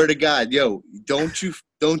swear to God, yo, don't you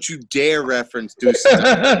dare reference Deuce and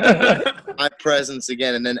Domino my presence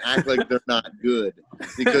again and then act like they're not good,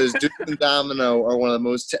 because Deuce and Domino are one of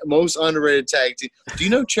the most underrated tag teams. Do you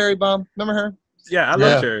know Cherry Bomb? Remember her? Yeah, I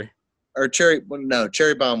love Cherry. Or Cherry? Well, no,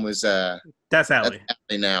 Cherry Bomb was that's Allie. That's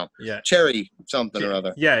Allie now. Yeah, Cherry something or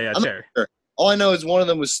other. Yeah, Cherry. Sure. All I know is one of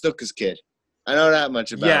them was Snooka's kid. I know that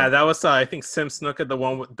much about him. That was I think Sim Snuka, the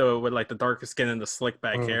one with like the darker skin and the slick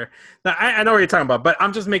back hair. Now I know what you're talking about, but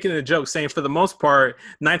I'm just making a joke saying for the most part,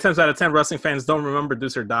 9 times out of 10 wrestling fans don't remember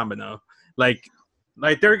Deuce or Domino. Like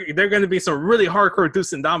they're going to be some really hardcore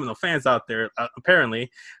Deuce and Domino fans out there,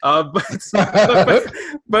 apparently. But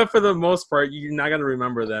for the most part, you're not going to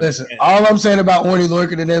remember them. Listen, all I'm saying about Oney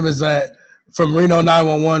Lorcan and them is that from Reno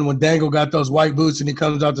 911 when Dangle got those white boots and he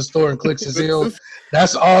comes out the store and clicks his heels.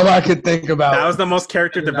 That's all I could think about. That was the most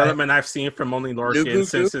character development I've seen from Oney Lorcan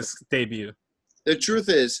since his debut. The truth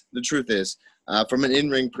is, from an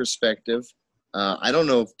in-ring perspective, I don't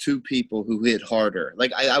know of two people who hit harder.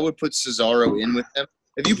 Like I would put Cesaro in with them.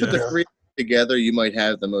 If you put the three together, you might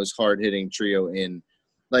have the most hard-hitting trio in.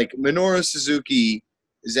 Like Minoru Suzuki,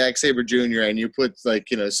 Zack Sabre Jr., and you put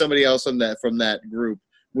somebody else from that group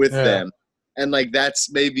with them. And,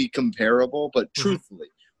 that's maybe comparable, but truthfully,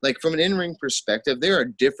 from an in-ring perspective, they're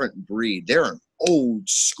a different breed. They're an old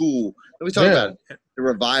school. When we talk about the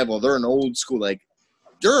Revival, they're an old school.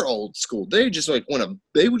 They're old school. They just, want to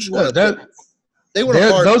 – they just want to – they want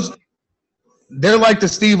to – They're like the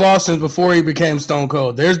Steve Austins before he became Stone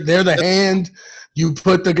Cold. They're the hand you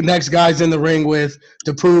put the next guys in the ring with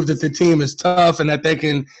to prove that the team is tough and that they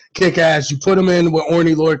can kick ass. You put them in with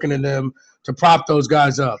Oney Lorcan and them to prop those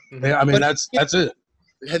guys up. I mean, that's it.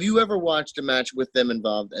 Have you ever watched a match with them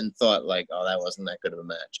involved and thought oh, that wasn't that good of a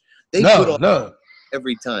match? No.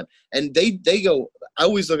 Every time. And they go – I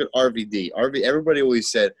always look at RVD. Everybody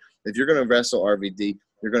always said, if you're going to wrestle RVD,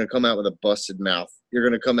 you're going to come out with a busted mouth. You're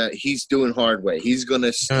going to come out – he's doing hard way. He's going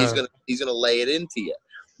to lay it into you.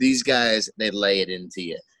 These guys, they lay it into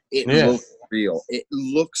you. It looks real. It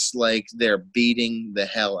looks like they're beating the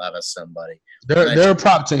hell out of somebody. They're a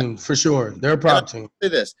prop team for sure. They're a prop team. Say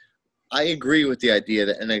this. I agree with the idea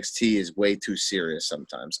that NXT is way too serious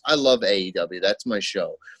sometimes. I love AEW. That's my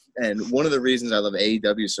show. And one of the reasons I love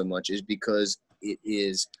AEW so much is because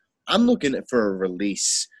I'm looking for a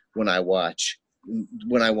release when I watch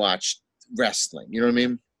wrestling. You know what I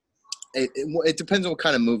mean? It depends on what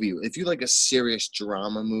kind of movie. If you like a serious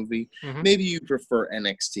drama movie, maybe you prefer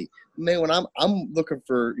NXT. Man, when I'm looking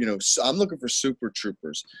for, I'm looking for Super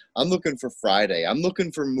Troopers. I'm looking for Friday. I'm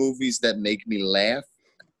looking for movies that make me laugh.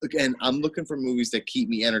 And I'm looking for movies that keep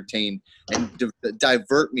me entertained and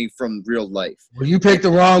divert me from real life. Well, you picked the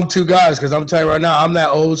wrong two guys, because I'm telling you right now, I'm that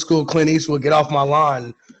old school Clint Eastwood, get off my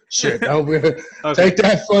lawn shit. Take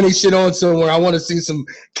that funny shit on somewhere. I want to see some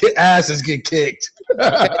asses get kicked.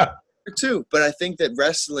 Too, but I think that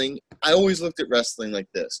wrestling, I always looked at wrestling like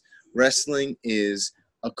this. Wrestling is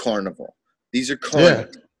a carnival. These are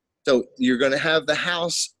carnivals. Yeah. So you're going to have the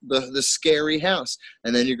house, the scary house,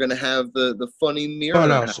 and then you're going to have the funny mirror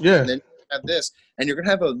house, and then you have this, and you're going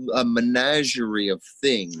to have a menagerie of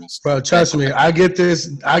things. Bro, trust me, I get this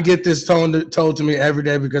told to me every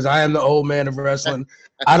day because I am the old man of wrestling.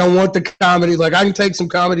 I don't want the comedy. I can take some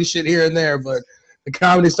comedy shit here and there, but the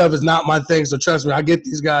comedy stuff is not my thing. So trust me, I get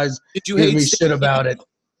these guys giving me shit about it.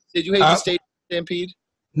 Did you hate the State Stampede?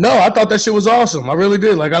 No, I thought that shit was awesome. I really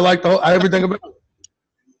did. I liked everything about it.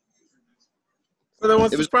 So then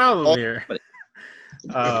what's the problem here?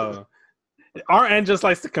 RN just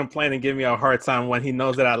likes to complain and give me a hard time when he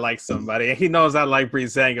knows that I like somebody, and he knows I like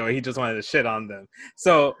Breezango, and he just wanted to shit on them.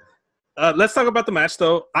 So let's talk about the match,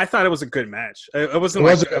 though. I thought it was a good match. It wasn't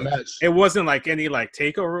was a good match. It wasn't like any like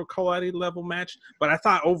takeover quality level match, but I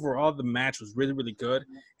thought overall the match was really, really good.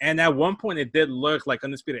 And at one point, it did look like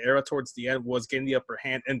Undisputed Era towards the end was getting the upper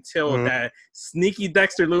hand until that sneaky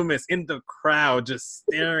Dexter Loomis in the crowd just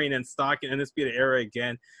staring and stalking Undisputed Era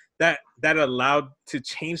again. That allowed to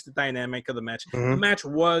change the dynamic of the match. The match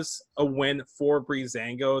was a win for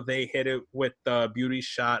Breezango. They hit it with the beauty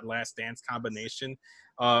shot last dance combination.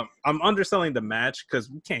 I'm underselling the match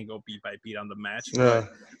because we can't go beat by beat on the match. Yeah.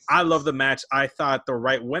 But I love the match. I thought the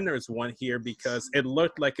right winners won here because it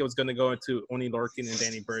looked like it was going to go into Oni Lorcan and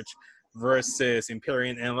Danny Burch versus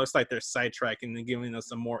Imperium, and it looks like they're sidetracking and giving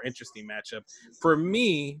us a more interesting matchup. For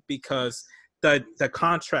me, because the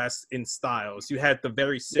contrast in styles. You had the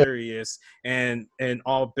very serious and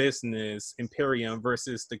all business Imperium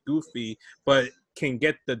versus the goofy, but can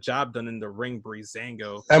get the job done in the ring,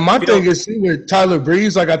 Breezango. And my thing is, see, with Tyler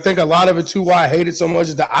Breeze, like I think a lot of it too, why I hate it so much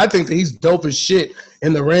is that I think that he's dope as shit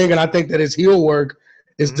in the ring, and I think that his heel work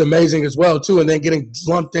is amazing as well too. And then getting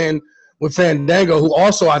lumped in with Fandango, who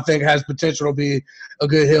also I think has potential to be a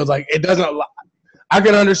good heel. Like it doesn't. I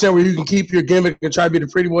can understand where you can keep your gimmick and try to be the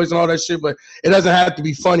pretty boys and all that shit, but it doesn't have to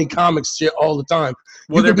be funny comics shit all the time.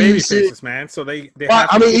 Well, they're baby faces, man, so they have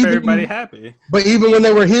to keep everybody happy. But even when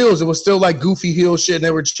they were heels, it was still like goofy heel shit, and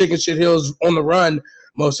they were chicken shit heels on the run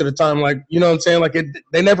most of the time. Like, you know what I'm saying? Like,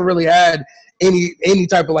 they never really had any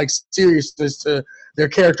type of like seriousness to their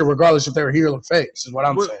character, regardless if they were heel or face. Is what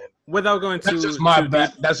I'm saying. Without going that's just my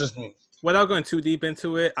bad. That's just me. Without going too deep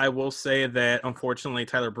into it, I will say that unfortunately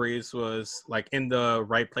Tyler Breeze was like in the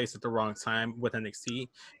right place at the wrong time with NXT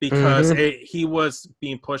because he was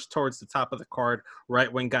being pushed towards the top of the card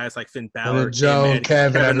right when guys like Finn Balor,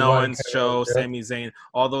 Kevin Owens, Joe, Sami Zayn,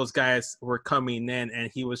 all those guys were coming in,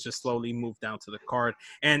 and he was just slowly moved down to the card.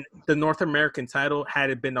 And the North American title,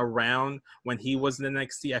 had it been around when he was in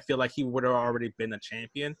NXT, I feel like he would have already been a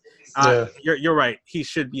champion. You're right. He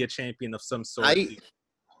should be a champion of some sort.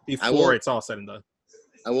 Before it's all said and done.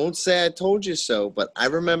 I won't say I told you so, but I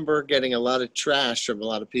remember getting a lot of trash from a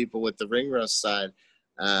lot of people with the ring rust side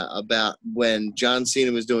about when John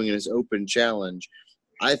Cena was doing his open challenge.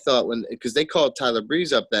 I thought because they called Tyler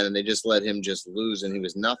Breeze up then and they just let him just lose and he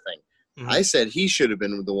was nothing. I said he should have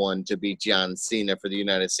been the one to beat John Cena for the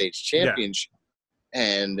United States Championship. Yeah.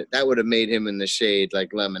 And that would have made him in the shade like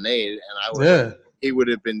lemonade. And he would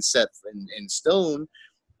have been set in stone.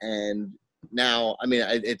 And now, I mean,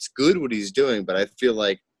 it's good what he's doing, but I feel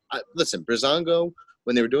like, listen, Breezango,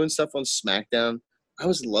 when they were doing stuff on SmackDown, I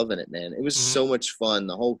was loving it, man. It was so much fun.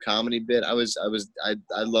 The whole comedy bit, I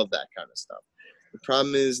love that kind of stuff. The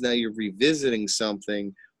problem is now you're revisiting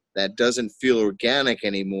something that doesn't feel organic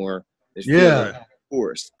anymore. It feels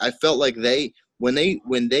forced. I felt like when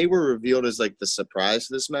they were revealed as like the surprise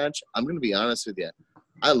to this match, I'm going to be honest with you.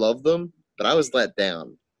 I love them, but I was let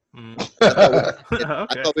down. I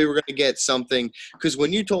thought we were going to get something because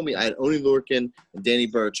when you told me I had Oni Lorcan and Danny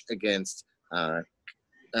Burch against the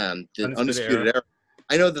Undisputed Era,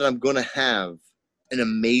 I know that I'm going to have an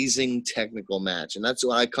amazing technical match, and that's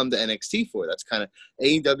what I come to NXT for. That's kind of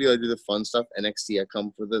AEW. I do the fun stuff. NXT, I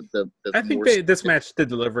come for the I think this match did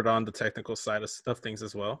delivered on the technical side of things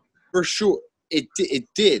as well. For sure, it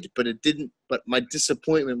did, but it didn't. But my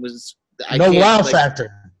disappointment was no wow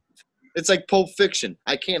factor. It's like Pulp Fiction.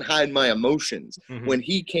 I can't hide my emotions. When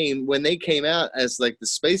they came out as like the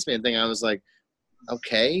spaceman thing, I was like,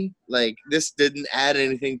 okay, like this didn't add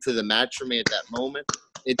anything to the match for me at that moment.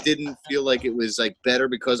 It didn't feel like it was like better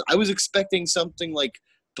because I was expecting something like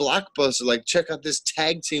blockbuster, like check out this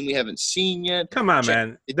tag team we haven't seen yet. Come on,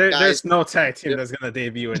 man. There's no tag team that's gonna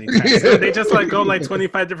debut anytime soon. They just like go like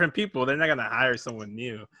 25 different people. They're not gonna hire someone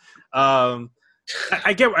new.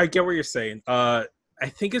 I get what you're saying. I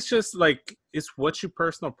think it's just like it's what your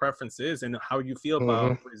personal preference is and how you feel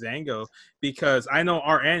about Breezango. Because I know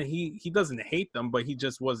RN, he doesn't hate them, but he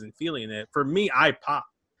just wasn't feeling it. For me, I popped.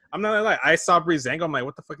 I'm not gonna lie. I saw Breezango. I'm like,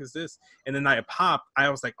 what the fuck is this? And then I popped. I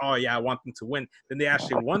was like, oh yeah, I want them to win. Then they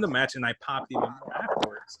actually won the match, and I popped even more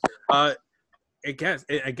afterwards.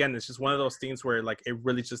 Again, it's just one of those things where like it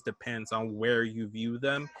really just depends on where you view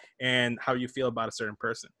them and how you feel about a certain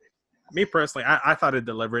person. Me personally, I thought it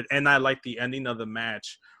delivered, and I like the ending of the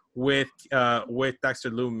match with Dexter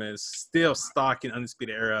Loomis still stalking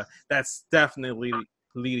Undisputed Era. That's definitely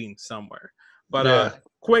leading somewhere. But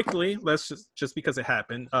quickly, let's just because it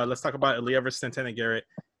happened, let's talk about Aaliyah versus Santana Garrett.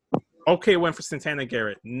 okay win for Santana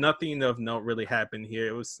Garrett. Nothing of note really happened here.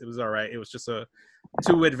 It was all right. It was just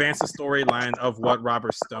to advance the storyline of what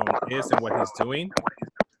Robert Stone is and what he's doing.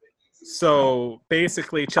 So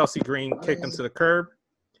basically, Chelsea Green kicked him to the curb,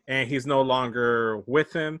 and he's no longer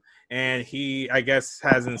with him. And he, I guess,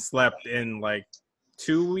 hasn't slept in like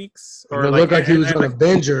 2 weeks. Or it looked like he was on a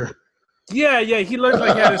binger. Yeah, he looked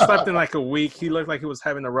like he hadn't slept in like a week. He looked like he was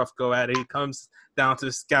having a rough go at it. He comes down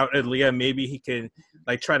to scout Aaliyah. Maybe he can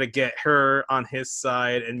like try to get her on his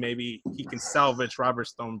side, and maybe he can salvage Robert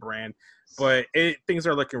Stone Brand. But things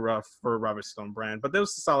are looking rough for Robert Stone Brand. But that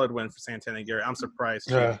was a solid win for Santana Garrett. I'm surprised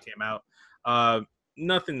she came out.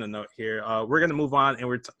 Nothing to note here. We're gonna move on, and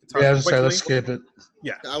we're talking. Yeah, let's skip it.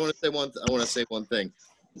 Yeah, I want to say one thing.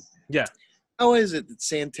 Yeah. How is it that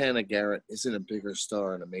Santana Garrett isn't a bigger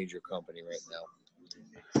star in a major company right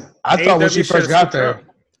now? I thought when she first got there,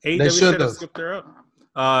 they should have scooped her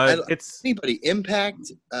up. It's anybody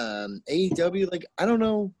Impact, AEW. Like I don't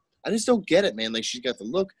know. I just don't get it, man. Like she's got the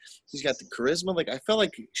look, she's got the charisma. Like I felt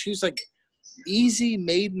like she was like easy,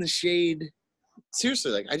 made in the shade.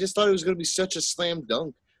 Seriously, like I just thought it was going to be such a slam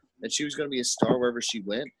dunk that she was going to be a star wherever she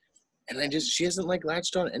went. And she hasn't like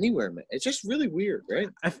latched on anywhere, man. It's just really weird, right?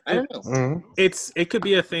 I don't know. Mm-hmm. It could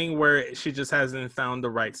be a thing where she just hasn't found the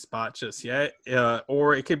right spot just yet,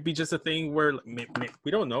 or it could be just a thing where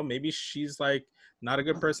we don't know. Maybe she's like not a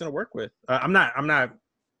good person to work with. I'm not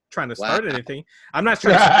trying to start anything. I'm not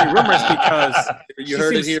trying to spread rumors because you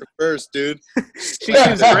heard it here first, dude. She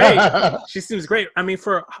seems great. She seems great. I mean,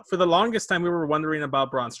 for the longest time, we were wondering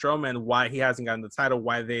about Braun Strowman, why he hasn't gotten the title,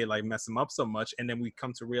 why they like mess him up so much, and then we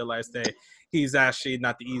come to realize that he's actually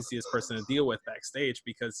not the easiest person to deal with backstage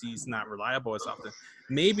because he's not reliable as often.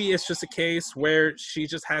 Maybe it's just a case where she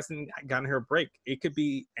just hasn't gotten her break. It could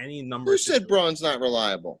be any number. Who said Braun's not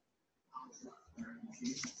reliable?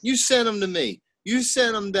 You sent him to me. You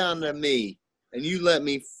sent them down to me, and you let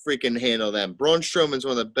me freaking handle them. Braun Strowman's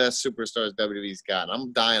one of the best superstars WWE's got.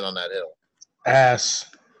 I'm dying on that hill. Ass.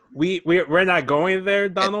 We're not going there,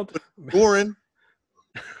 Donald. Boring.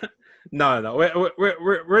 No.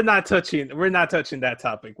 We're not touching that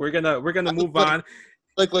topic. We're gonna move on.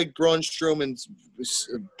 Like Braun Strowman's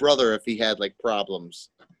brother, if he had like problems.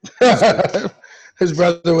 His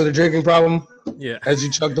brother with a drinking problem. Yeah. As he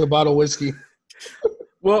chugged a bottle of whiskey.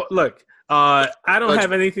 Well, look. I don't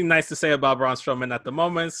have anything nice to say about Braun Strowman at the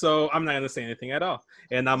moment, so I'm not going to say anything at all,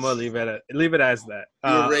 and I'm going to leave it as that.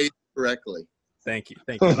 You were raised correctly. Thank you.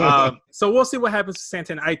 So we'll see what happens to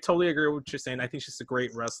Santana. I totally agree with what you're saying. I think she's a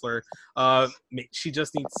great wrestler. She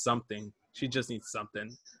just needs something.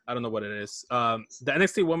 I don't know what it is. The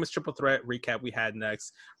NXT Women's Triple Threat recap we had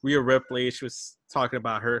next. Rhea Ripley. She was talking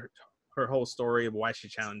about her whole story of why she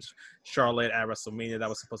challenged Charlotte at WrestleMania. That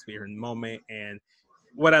was supposed to be her moment, and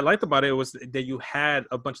what I liked about it was that you had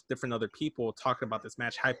a bunch of different other people talking about this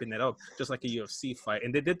match, hyping it up, just like a UFC fight.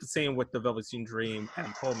 And they did the same with the Velveteen Dream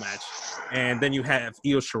and Cole match. And then you have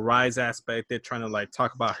Io Shirai's aspect. They're trying to like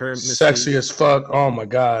talk about her. Sexy as fuck. Oh my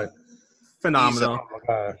God. Phenomenal. Oh my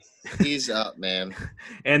God. He's up, man.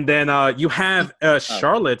 And then you have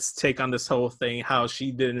Charlotte's take on this whole thing, how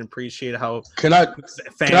she didn't appreciate how Can I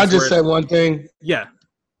just say one thing? Yeah.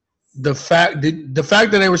 The fact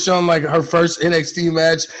that they were showing like her first NXT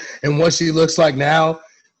match and what she looks like now,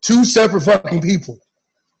 two separate fucking people.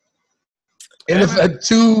 And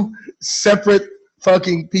two separate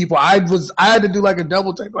fucking people. I had to do like a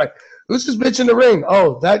double take. Like, who's this bitch in the ring?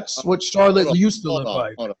 Oh, that's what Charlotte used to look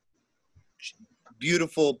like. Hold on.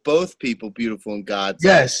 Beautiful, both people beautiful in God's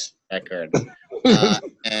yes. record.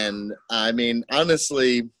 And I mean,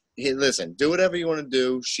 honestly. Hey, listen, do whatever you want to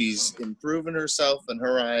do. She's improving herself in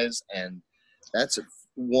her eyes, and that's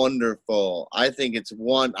wonderful. I think it's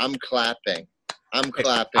I'm clapping.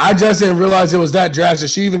 I just didn't realize it was that drastic.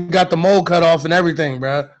 She even got the mole cut off and everything,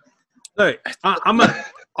 bro. Look, all I'm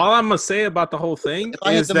gonna say about the whole thing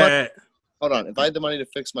is that hold on. If I had the money to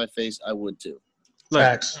fix my face, I would too.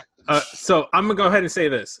 Facts. So I'm gonna go ahead and say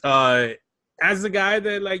this. As a guy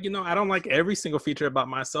that, like, you know, I don't like every single feature about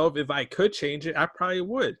myself. If I could change it, I probably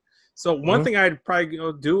would. So one thing I'd probably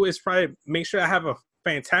do is probably make sure I have a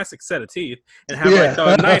fantastic set of teeth and have like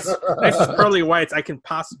the nicest pearly whites I can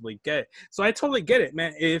possibly get. So I totally get it,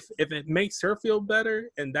 man. If it makes her feel better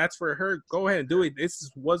and that's for her, go ahead and do it. This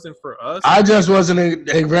wasn't for us. I just wasn't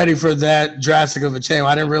ready for that drastic of a change.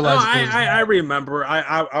 I didn't realize. I remember.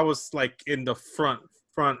 I was like in the front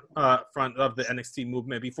front of the NXT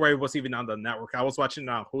movement before it was even on the network. I was watching it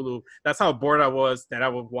on Hulu. That's how bored I was that I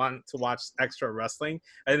would want to watch extra wrestling.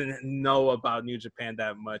 I didn't know about New Japan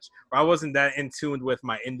that much, or I wasn't that in tune with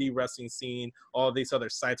my indie wrestling scene, all these other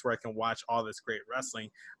sites where I can watch all this great wrestling.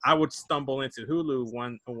 I would stumble into Hulu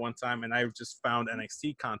one time, and I just found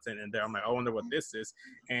NXT content in there. I'm like, I wonder what this is,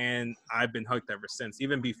 and I've been hooked ever since,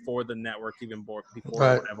 even before the network, even before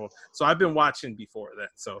whatever. So I've been watching before that.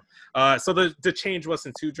 So the change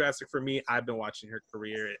wasn't too drastic for me. I've been watching her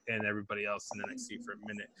career and everybody else in NXT for a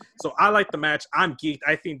minute. So I like the match. I'm geeked.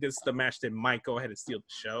 I think this is the match that might go ahead and steal the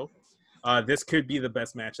show. This could be the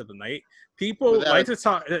best match of the night. People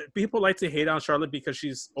like to hate on Charlotte because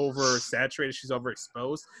she's oversaturated, she's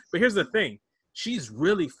overexposed. But here's the thing. She's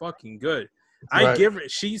really fucking good. I give her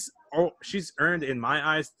she's earned in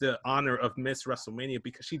my eyes the honor of Miss WrestleMania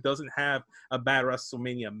because she doesn't have a bad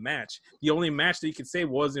WrestleMania match. The only match that you could say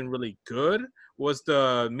wasn't really good was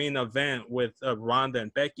the main event with Ronda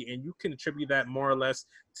and Becky, and you can attribute that more or less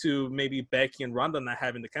to maybe Becky and Ronda not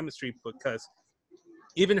having the chemistry, because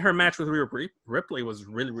even her match with Rhea Ripley was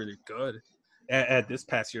really, really good at this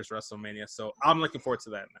past year's WrestleMania. So I'm looking forward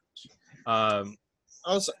to that match.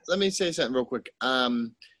 Also, let me say something real quick.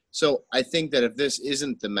 So I think that if this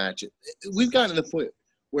isn't the match, we've gotten to the point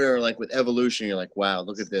where, like, with Evolution, you're like, wow,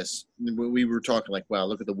 look at this. We were talking like, wow,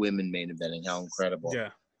 look at the women main eventing, how incredible. Yeah.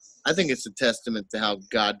 I think it's a testament to how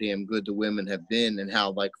goddamn good the women have been and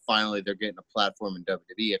how, like, finally they're getting a platform in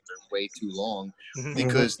WWE after way too long. Mm-hmm.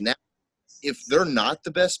 Because now, if they're not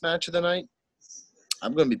the best match of the night,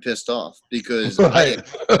 I'm going to be pissed off because I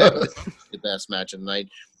expect the best match of the night.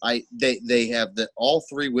 They have all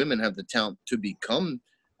three women have the talent to become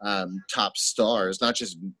top stars, not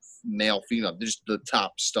just male, female, they're just the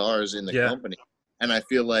top stars in the company. And I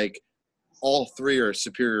feel like all three are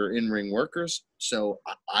superior in-ring workers. So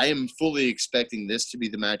I am fully expecting this to be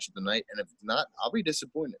the match of the night. And if not, I'll be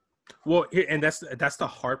disappointed. Well, and that's the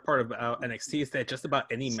hard part about NXT is that just about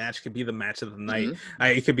any match could be the match of the night. Mm-hmm.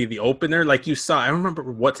 It could be the opener, like you saw. I don't remember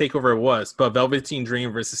what takeover it was, but Velveteen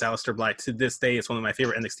Dream versus Aleister Black to this day is one of my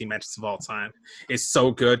favorite NXT matches of all time. It's so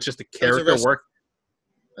good, just the character work.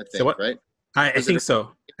 I think, right? I think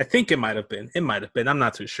so. I think it might have been. It might have been. I'm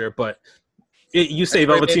not too sure, but you say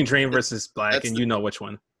Velveteen Dream versus Black, and you know which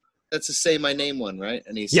one. That's the Say My Name one, right?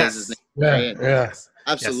 And he says his name. Yes.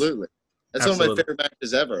 Absolutely. That's one of my favorite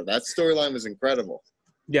matches ever. That storyline was incredible.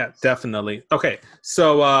 Yeah, definitely. Okay,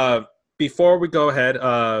 so before we go ahead,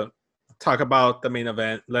 talk about the main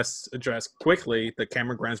event, let's address quickly the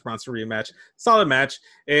Cameron Grimes Bronson rematch. Solid match.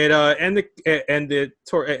 It ended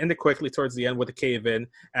quickly towards the end with a cave-in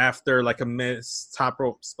after like a missed top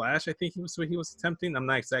rope splash. I think he was attempting. I'm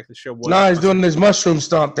not exactly sure what. No, he's doing this mushroom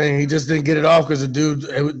stomp thing. He just didn't get it off because the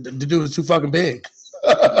dude was too fucking big.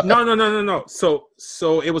 No.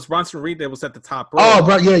 So it was Bronson Reed that was at the top rope. Oh,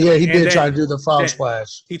 but yeah, he did try to do the frog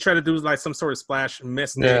splash. He tried to do like some sort of splash,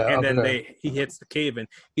 missed it, and then he hits the cave in.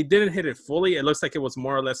 He didn't hit it fully. It looks like it was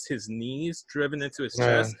more or less his knees driven into his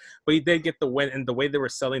chest, but he did get the win. And the way they were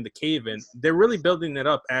selling the cave in, they're really building it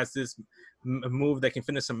up as this move that can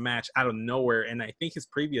finish a match out of nowhere. And I think his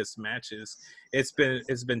previous matches, it's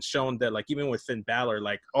been shown that, like, even with Finn Balor,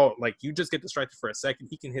 like, you just get distracted for a second,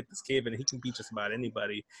 he can hit this cave and he can beat just about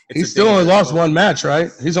anybody. He's still only lost one match,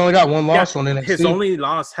 right? He's only got one loss on NXT. His only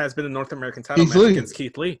loss has been the North American title match against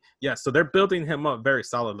Keith Lee. Yeah, so they're building him up very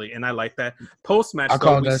solidly, and I like that. Post-match,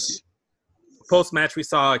 we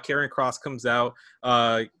saw Karrion Kross comes out.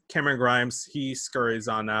 Cameron Grimes, he scurries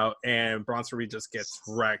on out, and Bronson Reed just gets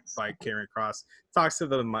wrecked by Karrion Kross. Talks to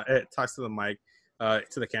the mic,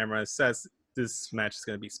 to the camera, and says this match is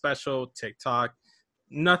going to be special. TikTok.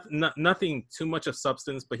 Nothing too much of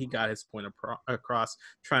substance, but he got his point across,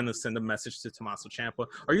 trying to send a message to Tommaso Ciampa.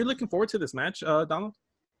 Are you looking forward to this match, Donald?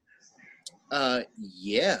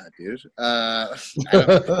 Yeah, dude. I'll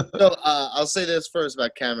say this first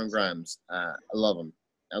about Cameron Grimes. I love him.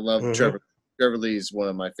 I love Trevor. Trevor Lee is one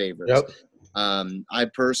of my favorites. Yep. I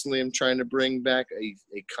personally am trying to bring back a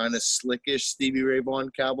kind of slickish Stevie Ray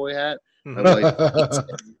Vaughan cowboy hat.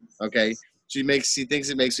 Okay. She thinks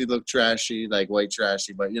it makes me look trashy, like white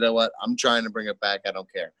trashy, but you know what? I'm trying to bring it back. I don't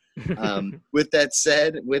care. With that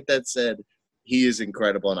said, he is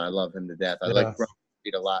incredible, and I love him to death. I like Bronson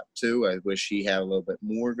Reed a lot too. I wish he had a little bit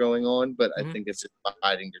more going on, but I think it's a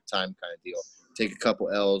biding your time kind of deal. Take a couple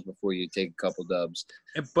L's before you take a couple dubs.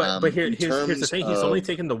 But here's the thing: he's only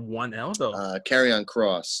taken the one L though. Karrion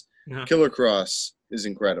Kross, Killer Kross is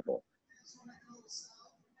incredible.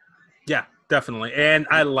 Yeah, definitely. And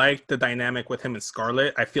I like the dynamic with him and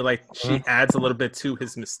Scarlett. I feel like she adds a little bit to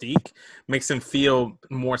his mystique, makes him feel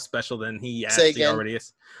more special than he actually already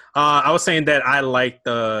is. I was saying that I like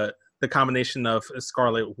the combination of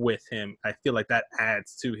Scarlett with him. I feel like that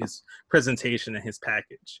adds to his presentation and his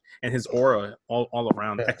package and his aura all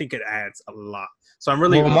around. I think it adds a lot. So I'm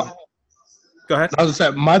really go ahead. I was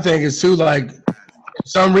gonna say, my thing is too, like, for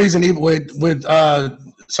some reason, even with a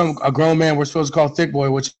grown man we're supposed to call thick boy,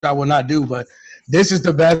 which I will not do, but this is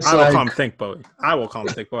the best. I will call him thick boy. I will call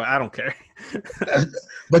him thick boy. I don't care.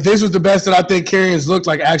 But this was the best that I think Karrion's looked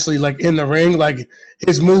like, actually, like in the ring. Like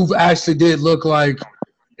his move actually did look like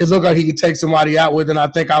it looked like he could take somebody out with. And I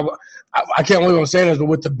think I can't believe I'm saying this, but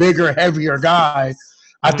with the bigger, heavier guy,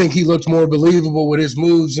 I think he looked more believable with his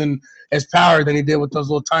moves and his power than he did with those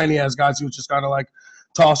little tiny ass guys who was just kind of like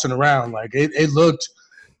tossing around. Like he looked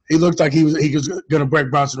like he was gonna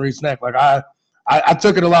break Bronson Reed's neck. Like I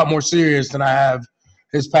took it a lot more serious than I have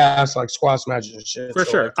his past like squash matches and shit. For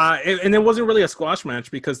sure. And it wasn't really a squash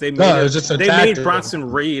match because they made Bronson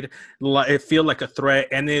Reed feel like a threat,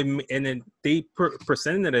 and then they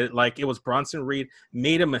presented it like it was Bronson Reed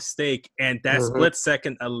made a mistake, and that split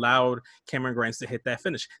second allowed Cameron Grimes to hit that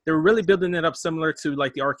finish. They were really building it up similar to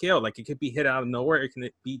like the RKO. Like it could be hit out of nowhere. It can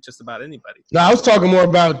beat just about anybody. No, I was talking more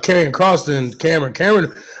about Karrion Kross than Cameron.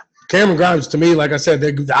 Cameron Grimes, to me, like I said,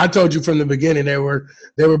 I told you from the beginning they were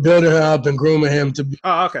building him up and grooming him to be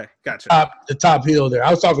okay, gotcha. The top heel there. I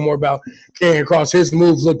was talking more about Karrion Kross. His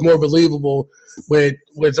moves looked more believable with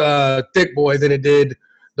Thick Boy than it did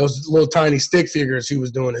those little tiny stick figures he was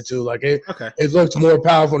doing it to. Like it looked more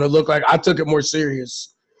powerful, and it looked like I took it more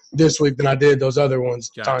serious this week than I did those other ones.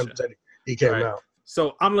 Times that he came out.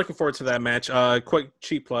 So I'm looking forward to that match. Quick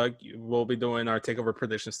cheap plug. We'll be doing our TakeOver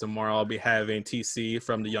predictions tomorrow. I'll be having TC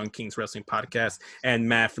from the Young Kings Wrestling Podcast and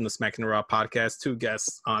Matt from the Smack and Raw Podcast, 2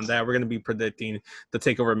 guests on that. We're going to be predicting the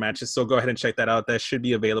TakeOver matches. So go ahead and check that out. That should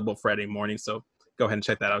be available Friday morning. So go ahead and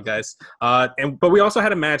check that out, guys. But we also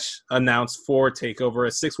had a match announced for TakeOver, a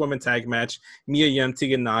 6-woman tag match. Mia Yim,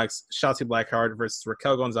 Tegan Knox, Shotzi Blackheart versus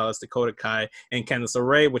Raquel Gonzalez, Dakota Kai, and Candice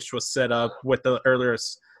LeRae, which was set up with the earlier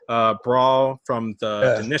brawl from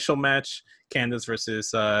the initial match, Candice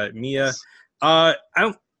versus Mia. I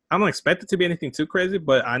don't expect it to be anything too crazy,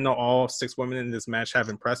 but I know all 6 women in this match have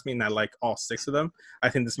impressed me, and I like all 6 of them. I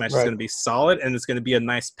think this match is going to be solid, and it's going to be a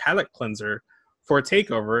nice palate cleanser for a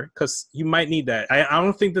TakeOver because you might need that. I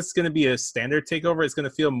don't think this is going to be a standard TakeOver. It's going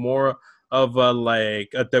to feel more of like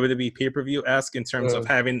a WWE pay-per-view-esque in terms of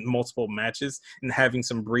having multiple matches and having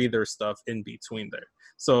some breather stuff in between there.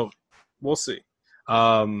 So we'll see.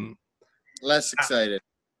 Less excited.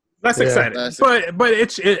 But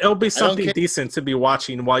it'll be something decent to be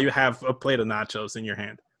watching while you have a plate of nachos in your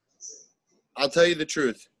hand. I'll tell you the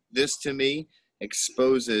truth. This to me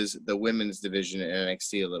exposes the women's division in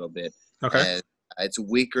NXT a little bit. Okay, it's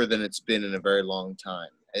weaker than it's been in a very long time.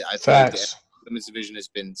 I feel like the women's division has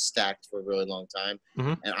been stacked for a really long time,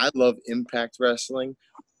 and I love Impact Wrestling,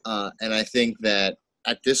 and I think that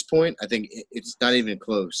at this point, I think it's not even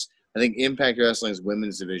close. I think Impact Wrestling's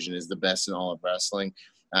women's division is the best in all of wrestling.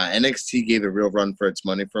 NXT gave a real run for its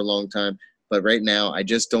money for a long time, but right now I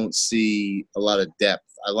just don't see a lot of depth.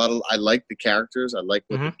 I like the characters. I like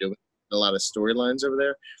what they're doing. A lot of storylines over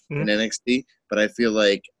there in NXT, but I feel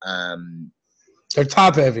like they're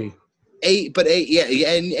top heavy. And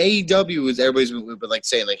AEW is everybody's but like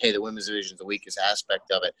saying like, hey, the women's division is the weakest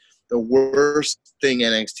aspect of it. The worst thing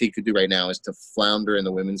NXT could do right now is to flounder in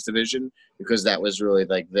the women's division because that was really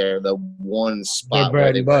like the one spot. Their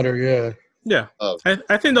bread and butter, yeah.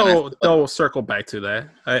 I think they'll circle back to that.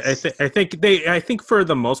 I think for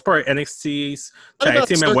the most part NXT's tag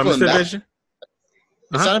team and women's division.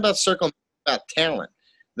 It's not about circling, it's about talent.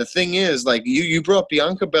 The thing is, like you brought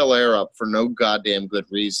Bianca Belair up for no goddamn good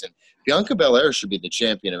reason. Bianca Belair should be the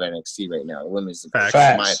champion of NXT right now. The women's division,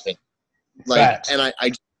 in my opinion. Like, and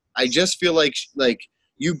I just feel like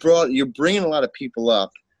you're bringing a lot of people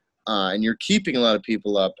up, and you're keeping a lot of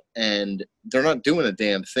people up, and they're not doing a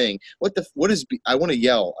damn thing. I want to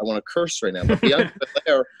yell, I want to curse right now. But Bianca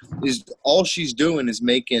Belair is all she's doing is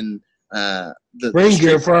making the ring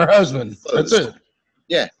gear for her husband. Clothes. That's it.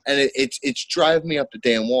 Yeah, and it's driving me up the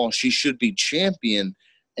damn wall. She should be champion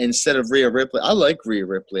instead of Rhea Ripley. I like Rhea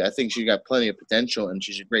Ripley. I think she got plenty of potential and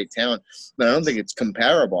she's a great talent. But I don't think it's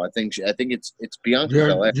comparable. I think it's Bianca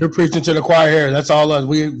Belair. You're preaching to the choir here. That's all us.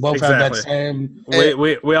 We both have that same.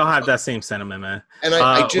 We all have that same sentiment, man. And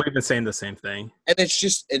we've been saying the same thing. And it's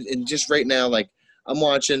just and just right now, like I'm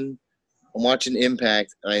watching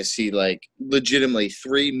Impact, and I see like legitimately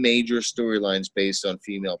 3 major storylines based on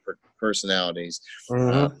female personalities.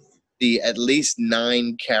 The at least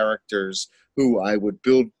 9 characters who I would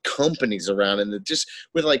build companies around, and just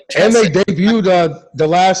with like. And they debuted the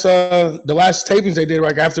last tapings they did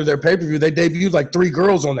right after their pay-per-view. They debuted like 3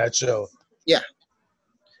 girls on that show.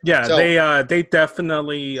 Yeah, So, they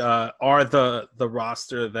definitely are the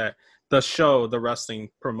roster that the wrestling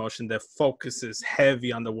promotion that focuses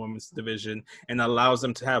heavy on the women's division and allows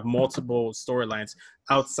them to have multiple storylines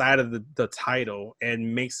outside of the title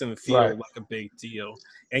and makes them feel like a big deal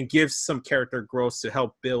and gives some character growth to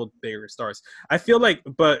help build bigger stars. I feel like,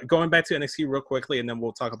 but going back to NXT real quickly, and then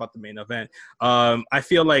we'll talk about the main event. I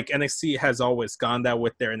feel like NXT has always gone that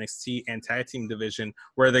with their NXT and tag team division,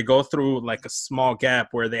 where they go through like a small gap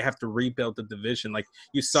where they have to rebuild the division. Like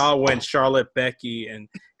you saw when Charlotte, Becky, and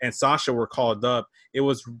Sasha were called up, it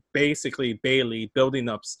was basically Bayley building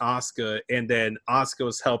up Asuka, and then Asuka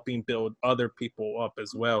was helping build other people up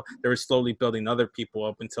as well. They were slowly building other people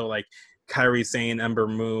up until like Kairi Sane, Ember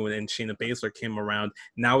Moon, and Shayna Baszler came around.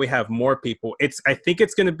 Now we have more people. I think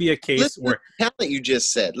it's going to be a case where talent you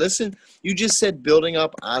just said. Listen, you just said building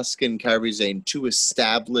up Asuka and Kairi Sane, 2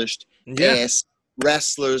 established ass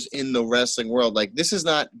wrestlers in the wrestling world. Like this is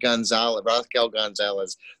not Raquel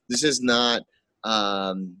Gonzalez. This is not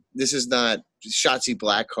Shotzi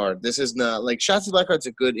Blackheart. This is not like Shotzi Blackheart's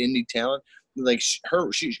a good indie talent. Like her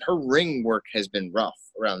ring work has been rough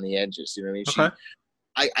around the edges. You know what I mean? Okay.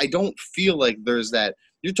 I don't feel like there's that.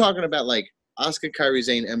 You're talking about like Asuka, Kairi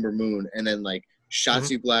Sane, Ember Moon, and then like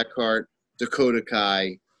Shotzi Blackheart, Dakota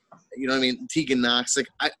Kai. You know what I mean? Tegan Knox. Like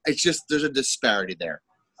it's just there's a disparity there.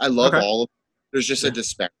 I love all of them. There's just a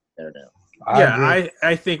disparity there now.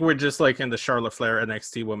 I think we're just like in the Charlotte Flair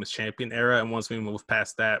NXT Women's Champion era, and once we move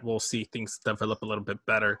past that, we'll see things develop a little bit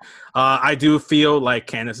better. I do feel like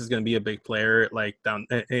Candice is going to be a big player, like down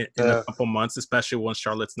in a couple months, especially once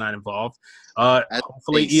Charlotte's not involved.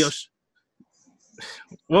 Hopefully,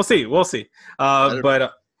 we'll see.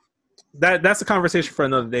 But that's a conversation for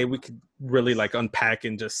another day. We could really like unpack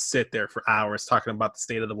and just sit there for hours talking about the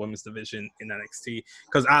state of the women's division in NXT,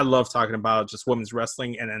 because I love talking about just women's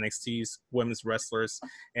wrestling and NXT's women's wrestlers,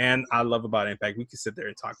 and I love about Impact. We could sit there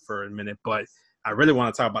and talk for a minute, but I really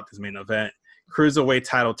want to talk about this main event. Cruiserweight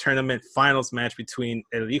title tournament finals match between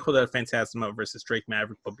El Hijo del Fantasma versus Drake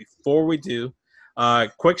Maverick. But before we do,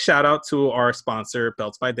 quick shout out to our sponsor,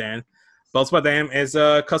 Belts by Dan. Belts by Dan is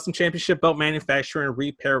a custom championship belt manufacturing,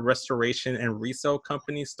 repair, restoration, and resale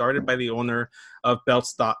company started by the owner of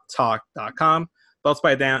Belts.talk.com. Belts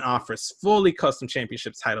by Dan offers fully custom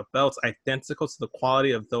championship title belts identical to the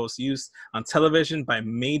quality of those used on television by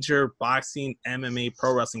major boxing, MMA,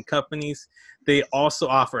 pro wrestling companies. They also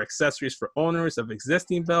offer accessories for owners of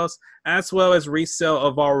existing belts, as well as resale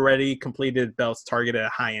of already completed belts targeted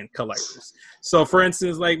at high-end collectors. So, for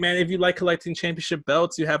instance, like, man, if you like collecting championship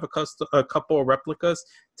belts, you have a couple of replicas,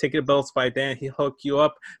 take your Belts by Dan. He'll hook you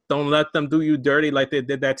up. Don't let them do you dirty like they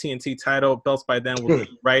did that TNT title. Belts by Dan will do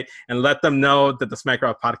you right, and let them know that the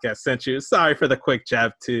SmackDown podcast sent you. Sorry for the quick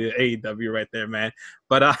jab to AEW right there, man.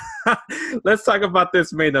 But let's talk about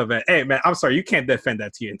this main event. Hey, man, I'm sorry. You can't defend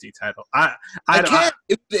that TNT title. I can't.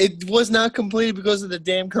 It was not completed because of the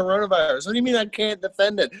damn coronavirus. What do you mean I can't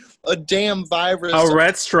defend it? A damn virus. A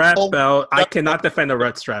red strap belt. I cannot defend a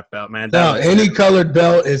red strap belt, man. No, any colored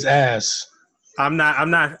belt is ass. I'm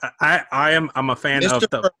a fan of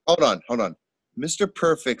the. Hold on. Mr.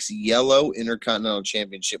 Perfect's yellow Intercontinental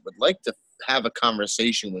Championship would like to have a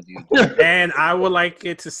conversation with you. And I would like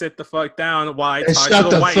it to sit the fuck down while I talk to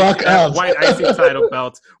the white IC title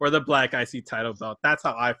belt or the black IC title belt. That's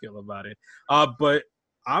how I feel about it. But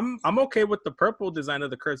I'm okay with the purple design of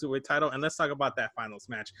the Cruiserweight title, and let's talk about that finals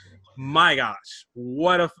match. My gosh,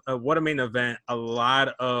 what a main event! A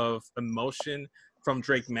lot of emotion from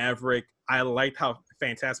Drake Maverick. I liked how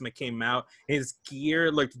Fantasma came out. His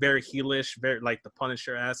gear looked very heelish, very like the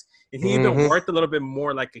Punisher-esque. And he even worked a little bit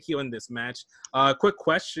more like a heel in this match. Quick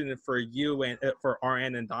question for you and for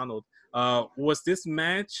RN and Donald. Was this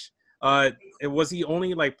match, was he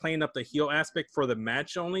only like playing up the heel aspect for the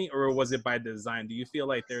match only, or was it by design? Do you feel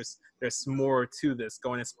like there's more to this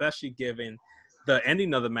going, especially given the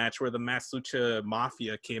ending of the match where the Mass Lucha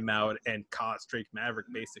Mafia came out and cost Drake Maverick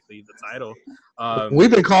basically the title? We've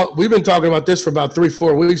been talking about this for about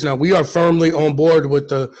 3-4 weeks now. We are firmly on board with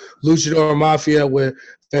the Luchador Mafia with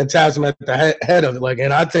Phantasm at the head of it. Like,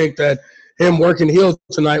 and I think that him working heel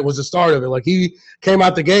tonight was the start of it. Like, he came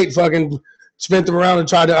out the gate, fucking spent him around and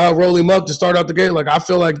tried to roll him up to start out the gate. Like, I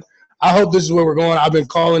feel like I hope this is where we're going. I've been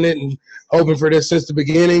calling it and hoping for this since the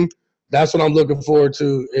beginning. That's what I'm looking forward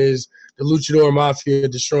to, is the Luchador Mafia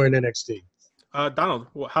destroying NXT. Donald,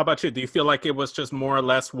 how about you? Do you feel like it was just more or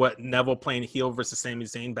less what Neville playing heel versus Sami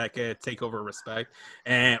Zayn back at Takeover Respect,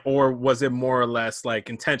 or was it more or less like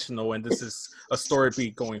intentional? And this is a story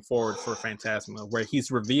beat going forward for Phantasma, where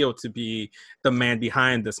he's revealed to be the man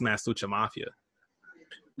behind this Mass Lucha Mafia.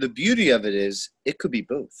 The beauty of it is it could be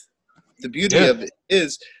both. The beauty of it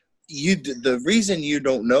is the reason you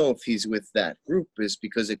don't know if he's with that group is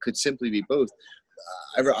because it could simply be both.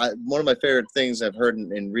 One of my favorite things I've heard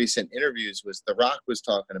in recent interviews was The Rock was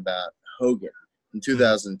talking about Hogan in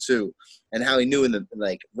 2002 and how he knew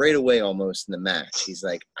right away almost in the match. He's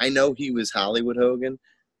like, I know he was Hollywood Hogan,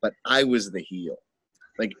 but I was the heel.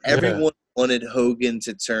 Like everyone wanted Hogan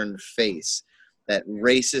to turn face, that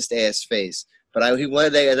racist ass face. But at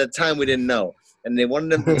the time we didn't know, and they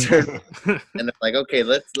wanted him to turn. And they're like, okay,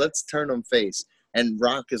 let's turn him face. And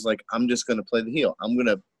Rock is like, I'm just gonna play the heel. I'm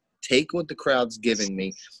gonna take what the crowd's giving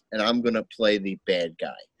me, and I'm going to play the bad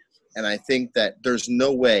guy. And I think that there's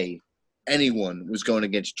no way anyone was going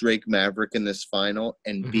against Drake Maverick in this final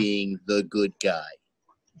and being the good guy.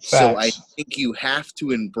 Facts. So I think you have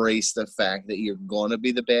to embrace the fact that you're going to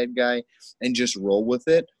be the bad guy and just roll with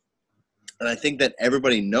it. And I think that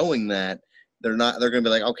everybody knowing that, they're going to be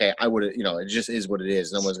like, okay, it just is what it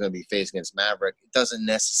is. No one's going to be face against Maverick. It doesn't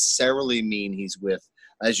necessarily mean he's with,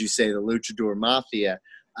 as you say, the Luchador Mafia.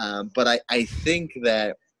 But I think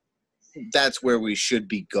that that's where we should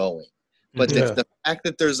be going. But the fact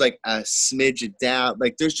that there's like a smidge of doubt,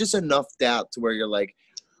 like there's just enough doubt to where you're like,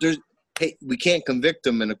 we can't convict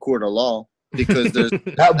him in a court of law because there's.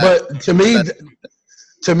 But to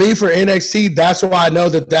me, for NXT, that's why I know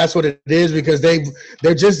that that's what it is, because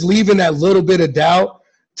they're just leaving that little bit of doubt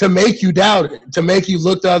to make you doubt it, to make you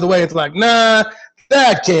look the other way. It's like, nah,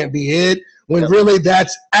 that can't be it. When really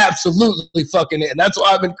that's absolutely fucking it. And that's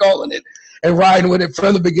why I've been calling it and riding with it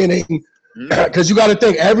from the beginning. Because you got to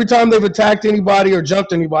think, every time they've attacked anybody or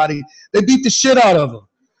jumped anybody, they beat the shit out of them.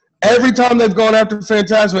 Every time they've gone after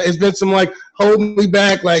Phantasma, it's been some like, hold me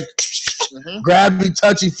back, like grabby,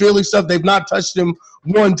 touchy, feely stuff. They've not touched him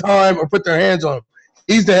one time or put their hands on him.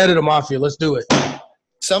 He's the head of the Mafia. Let's do it.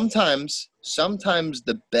 Sometimes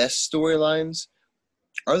the best storylines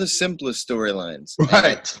are the simplest storylines.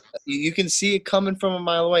 Right. You can see it coming from a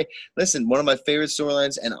mile away. Listen, one of my favorite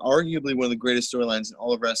storylines and arguably one of the greatest storylines in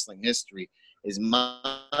all of wrestling history is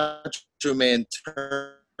Macho Man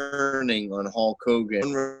turning on Hulk Hogan,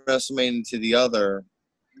 one WrestleMania to the other,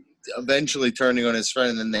 eventually turning on his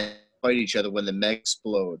friend, and then they fight each other when the Meg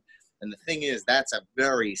explode. And the thing is, that's a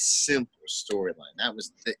very simple storyline. That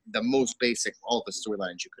was the most basic of all the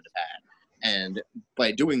storylines you could have had. And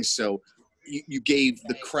by doing so, you gave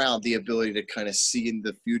the crowd the ability to kind of see in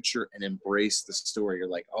the future and embrace the story. You're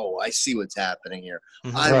like, oh, I see what's happening here.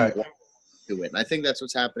 I want to do it. And I think that's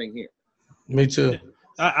what's happening here. Me too.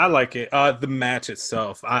 I like it. The match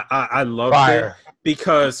itself, I loved it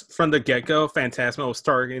because from the get-go, Phantasma was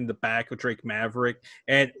targeting the back of Drake Maverick,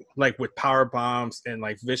 and like with power bombs and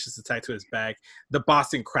like vicious attack to his back. The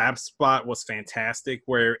Boston Crab spot was fantastic,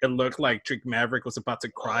 where it looked like Drake Maverick was about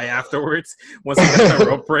to cry afterwards once he got that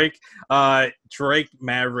rope break. Drake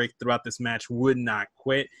Maverick throughout this match would not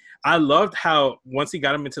quit. I loved how once he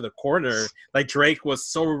got him into the corner, like Drake was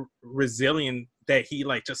so resilient that he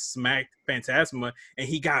like just smacked Phantasma, and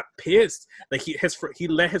he got pissed. Like he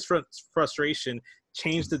let his frustration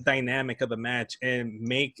change the dynamic of the match and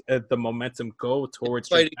make the momentum go towards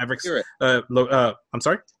Drake Maverick's. I'm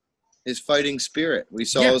sorry. His fighting spirit. We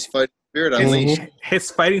saw his fighting spirit unleashed.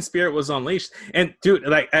 His fighting spirit was unleashed, and dude,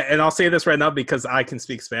 like, and I'll say this right now because I can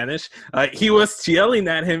speak Spanish. He was yelling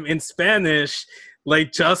at him in Spanish.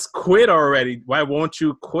 Like, just quit already. Why won't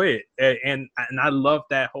you quit? And I love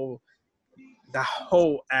that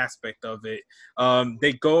whole aspect of it.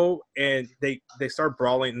 They go and they start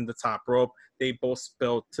brawling in the top rope. They both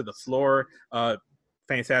spill to the floor.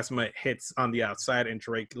 Phantasma hits on the outside and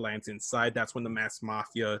Drake lands inside. That's when the Mass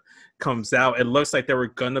Mafia comes out. It looks like they were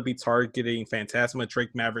going to be targeting Phantasma.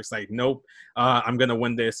 Drake Maverick's like, nope, I'm going to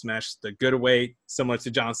win this match the good way, similar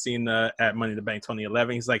to John Cena at Money in the Bank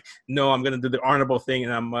 2011. He's like, no, I'm going to do the honorable thing,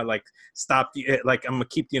 and I'm going to like stop I'm going to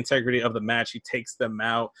keep the integrity of the match. He takes them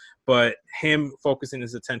out. But him focusing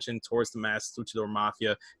his attention towards the Mass Luchador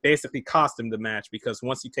Mafia basically cost him the match, because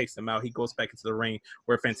once he takes them out, he goes back into the ring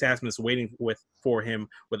where Phantasma is waiting for him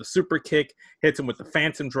with a super kick, hits him with the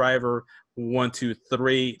Phantom Driver, 1, 2,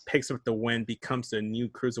 3, picks up the win, becomes the new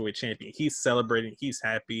Cruiserweight champion. He's celebrating. He's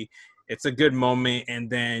happy. It's a good moment. And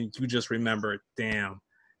then you just remember, damn,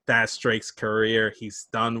 that's Drake's career. He's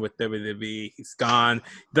done with WWE. He's gone.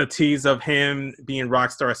 The tease of him being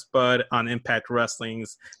Rockstar Spud on Impact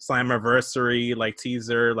Wrestling's Slammiversary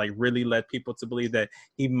teaser really led people to believe that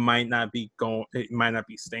he might not be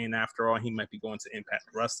staying after all. He might be going to Impact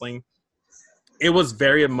Wrestling. It was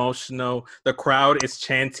very emotional. The crowd is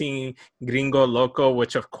chanting Gringo Loco,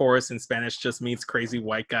 which of course in Spanish just means crazy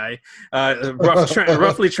white guy.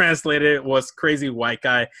 Roughly translated was crazy white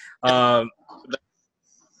guy.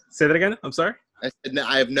 Say that again. I'm sorry.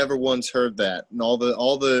 I have never once heard that. In all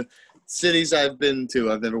the cities I've been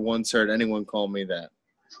to, I've never once heard anyone call me that.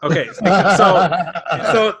 Okay,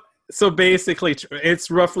 so basically, it's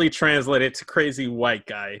roughly translated to crazy white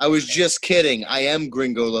guy. I was just kidding. I am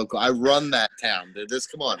Gringo Loco. I run that town.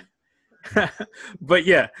 Come on. But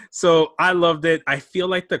yeah, so I loved it. I feel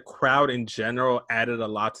like the crowd in general added a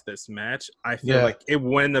lot to this match. I feel like it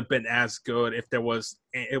wouldn't have been as good if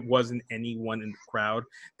it wasn't anyone in the crowd.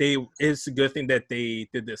 It's a good thing that they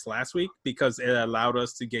did this last week because it allowed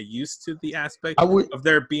us to get used to the aspect of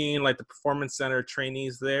there being the Performance Center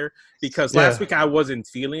trainees there. Because last week I wasn't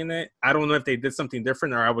feeling it. I don't know if they did something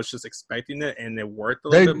different or I was just expecting it and it worked a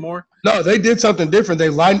little bit more. No, they did something different. They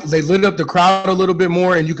lit up the crowd a little bit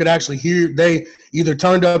more, and you could actually hear. They either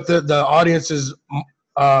turned up the audience's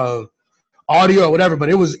audio or whatever, but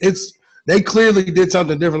they clearly did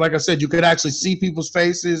something different. Like I said, you could actually see people's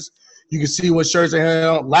faces. You could see what shirts they had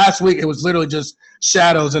on. Last week, it was literally just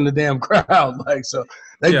shadows in the damn crowd. So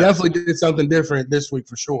they definitely did something different this week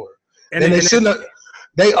for sure. And they shouldn't have.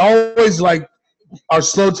 They always are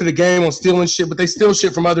slow to the game on stealing shit, but they steal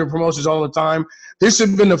shit from other promotions all the time. This should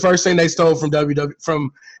have been the first thing they stole from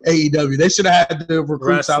AEW. They should have had the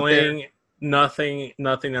recruits out there. Nothing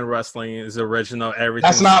in wrestling is original. Everything.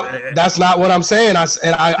 That's not what I'm saying. I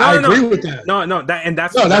agree with that.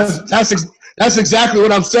 That's exactly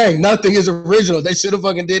what I'm saying. Nothing is original. They should have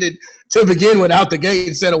fucking did it to begin with out the gate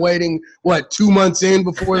instead of waiting 2 months in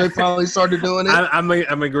before they finally started doing it. I'm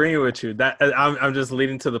agreeing with you. That I'm just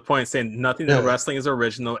leading to the point saying nothing in wrestling is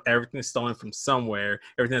original. Everything is stolen from somewhere.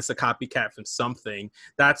 Everything is a copycat from something.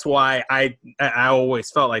 That's why I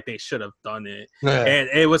always felt like they should have done it. Yeah. And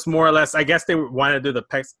it was more or less. I guess they wanted to do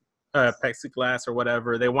the plexiglass or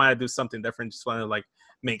whatever. They wanted to do something different. Just wanted to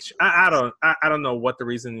make sure. I don't know what the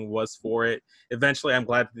reason was for it. Eventually, I'm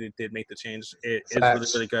glad that they did make the change. It's really,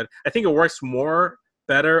 really good. I think it works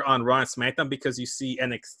better on Raw and SmackDown because you see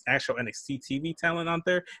actual NXT TV talent out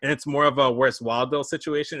there, and it's more of a Where's Waldo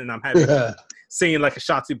situation. And I'm happy seeing a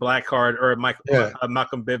Shotzi Blackheart or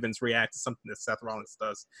Malcolm Bivens react to something that Seth Rollins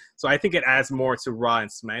does. So I think it adds more to Raw and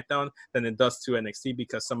SmackDown than it does to NXT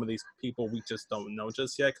because some of these people we just don't know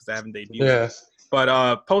just yet because they haven't debuted. Yeah.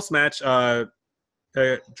 But post match,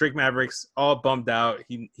 Drake Maverick's all bummed out.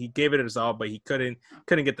 He gave it his all, but he couldn't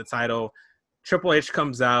get the title. Triple H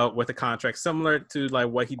comes out with a contract similar to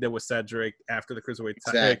what he did with Cedric after the Cruiserweight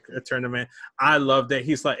tournament. I love that.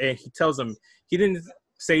 He's and he tells him he didn't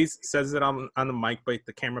says it on the mic, but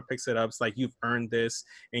the camera picks it up. It's you've earned this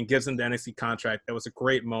and gives him the NXT contract. It was a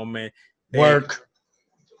great moment. Work.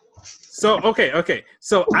 So okay.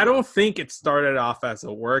 So I don't think it started off as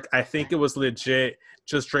a work. I think it was legit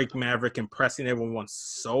just Drake Maverick impressing everyone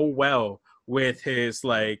so well with his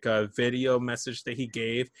video message that he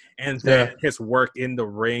gave and then his work in the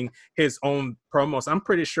ring, his own promos. I'm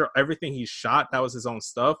pretty sure everything he shot, that was his own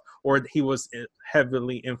stuff, or he was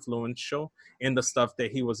heavily influential in the stuff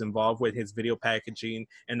that he was involved with, his video packaging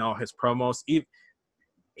and all his promos.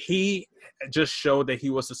 He just showed that he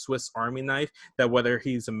was a Swiss Army knife, that whether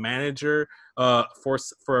he's a manager for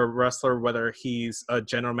a wrestler, whether he's a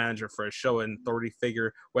general manager for a show and authority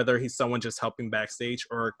figure, whether he's someone just helping backstage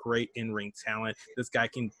or a great in-ring talent, this guy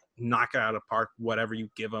can knock it out of the park, whatever you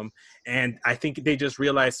give him. And I think they just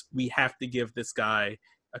realized we have to give this guy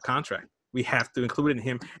a contract. We have to include in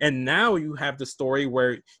him. And now you have the story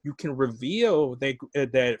where you can reveal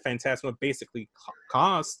that Phantasma basically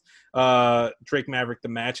cost Drake Maverick the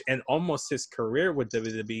match and almost his career with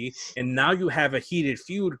WWE. And now you have a heated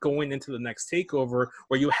feud going into the next takeover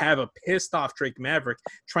where you have a pissed off Drake Maverick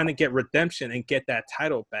trying to get redemption and get that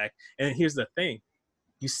title back. And here's the thing.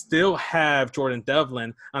 You still have Jordan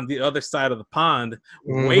Devlin on the other side of the pond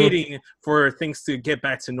waiting for things to get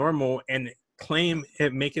back to normal and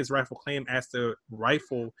make his rightful claim as the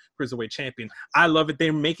rightful Cruiserweight champion. I love it.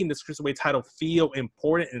 They're making this Cruiserweight title feel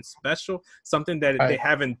important and special, something that they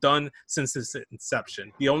haven't done since its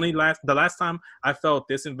inception. The last time I felt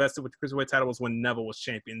this invested with the Cruiserweight title was when Neville was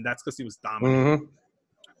champion. That's because he was dominant.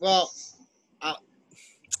 Well,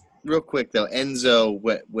 real quick though, Enzo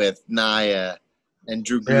with Nia and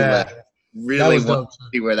Drew Gulak really wanted to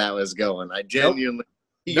see where that was going. I genuinely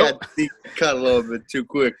he cut a little bit too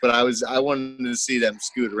quick, but I wanted to see them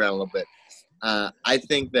scoot around a little bit. I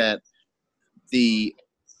think that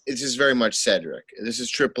it's just very much Cedric. This is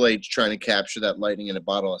Triple H trying to capture that lightning in a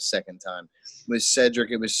bottle a second time. With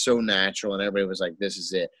Cedric, it was so natural, and everybody was like, this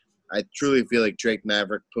is it. I truly feel like Drake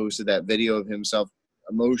Maverick posted that video of himself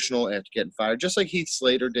emotional after getting fired, just like Heath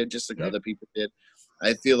Slater did, just like other people did.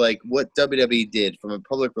 I feel like what WWE did from a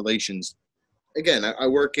public relations, again, I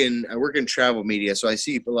work in travel media, so I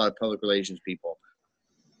see a lot of public relations people.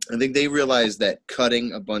 I think they realized that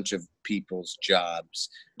cutting a bunch of people's jobs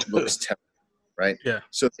looks terrible, right? Yeah.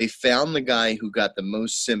 So they found the guy who got the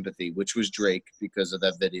most sympathy, which was Drake, because of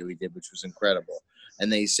that video he did, which was incredible.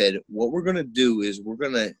 And they said, what we're gonna do is we're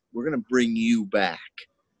gonna bring you back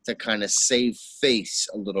to kind of save face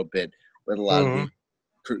a little bit with a lot of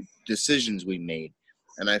the decisions we made.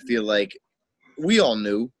 And I feel like we all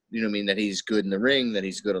knew, you know what I mean, that he's good in the ring, that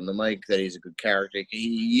he's good on the mic, that he's a good character.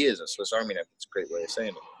 He is a Swiss Army knife. That's a great way of saying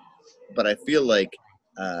it. But I feel like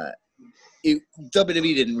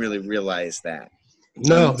WWE didn't really realize that.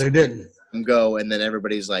 No, they didn't. Go, and then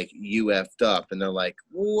everybody's like, you effed up, and they're like,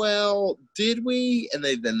 well, did we? And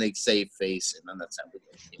then they save face, and then that's how we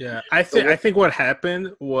did. Yeah, I think what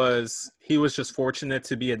happened was he was just fortunate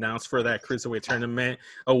to be announced for that Cruiserweight tournament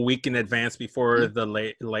a week in advance before the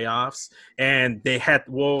layoffs, and they had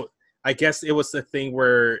I guess it was the thing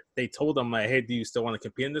where they told him, like, hey, do you still want to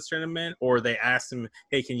compete in this tournament? Or they asked him,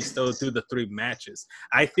 hey, can you still do the 3 matches?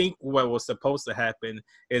 I think what was supposed to happen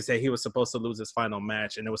is that he was supposed to lose his final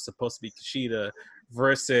match, and it was supposed to be Kushida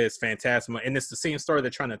versus Phantasma. And it's the same story they're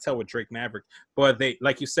trying to tell with Drake Maverick. But they,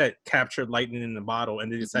 like you said, captured lightning in the bottle,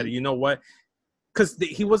 and they decided, you know what? Because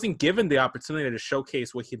he wasn't given the opportunity to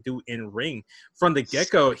showcase what he could do in ring. From the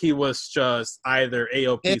get-go, he was just either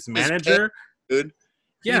AOP's manager. Good.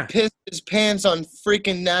 Yeah. He pissed his pants on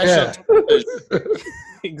freaking national television.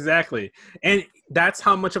 Exactly. And that's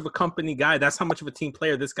how much of a company guy, that's how much of a team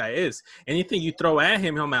player this guy is. Anything you throw at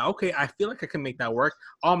him, he'll be like, okay, I feel like I can make that work.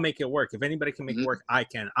 I'll make it work. If anybody can make it work, I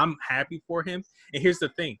can. I'm happy for him. And here's the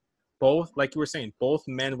thing. Both, like you were saying, both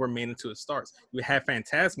men were made into the stars. You have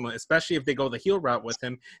Phantasma, especially if they go the heel route with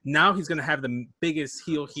him. Now he's going to have the biggest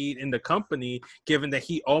heel heat in the company, given that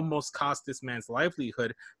he almost cost this man's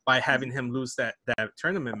livelihood by having him lose that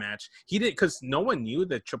tournament match. He did, because no one knew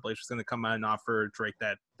that Triple H was going to come out and offer Drake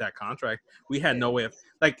that contract. We had no way of,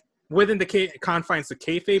 like, within the confines of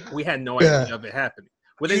kayfabe, we had no idea of it happening.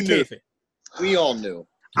 Within kayfabe. We all knew.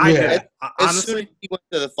 I did. As Honestly, soon as he went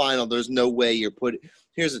to the final, there's no way you're putting.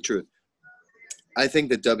 Here's the truth. I think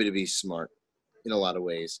that WWE's smart in a lot of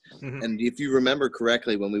ways. And if you remember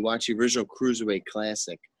correctly, when we watched the original Cruiserweight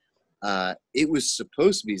Classic, it was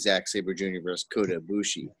supposed to be Zack Sabre Jr. versus Kota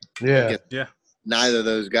Ibushi. Yeah. Neither of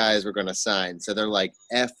those guys were going to sign. So they're like,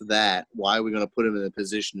 F that. Why are we going to put them in a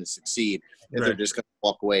position to succeed if they're just going to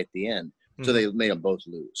walk away at the end? So they made them both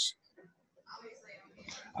lose.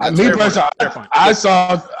 Me personally, I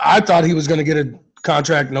thought he was going to get a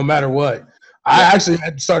contract no matter what. I actually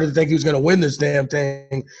had started to think he was going to win this damn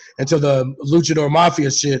thing until the Luchador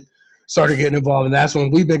Mafia shit started getting involved. And that's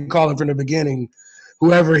when we've been calling from the beginning,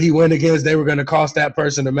 whoever he went against, they were going to cost that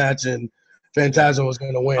person a match, and Phantasm was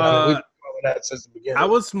going to win. I mean, we've been calling that since the beginning. I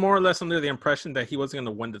was more or less under the impression that he wasn't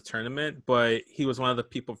going to win the tournament, but he was one of the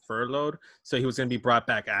people furloughed, so he was going to be brought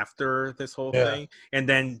back after this whole thing. And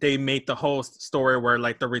then they made the whole story where,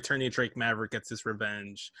 like, the returning Drake Maverick gets his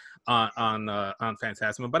revenge on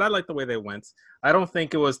Phantasma. But I like the way they went. I don't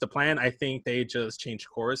think it was the plan. I think they just changed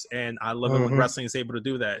course, and I love it when wrestling is able to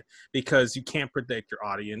do that, because you can't predict your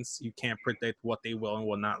audience. You can't predict what they will and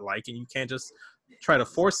will not like, and you can't just try to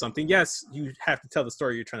force something. Yes, you have to tell the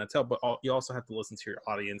story you're trying to tell, but you also have to listen to your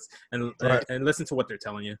audience and listen to what they're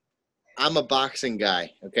telling you. I'm a boxing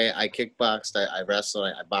guy, okay? I kickboxed, I wrestled,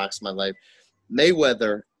 I boxed my life.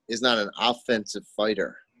 Mayweather is not an offensive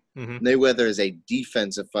fighter. Mayweather is a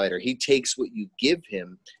defensive fighter. He takes what you give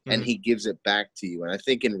him and he gives it back to you. And I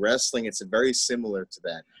think in wrestling, it's very similar to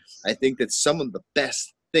that. I think that some of the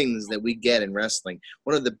best things that we get in wrestling,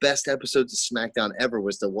 one of the best episodes of SmackDown ever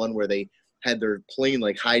was the one where they had their plane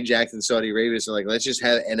like hijacked in Saudi Arabia. So like, let's just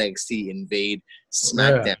have NXT invade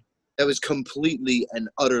SmackDown. Yeah. That was completely and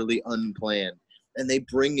utterly unplanned. And they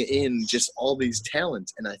bring in just all these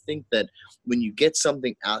talents. And I think that when you get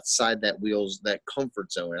something outside that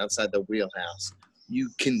comfort zone, outside the wheelhouse, you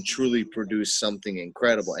can truly produce something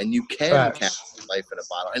incredible. And you can capture life in a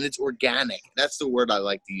bottle. And it's organic. That's the word I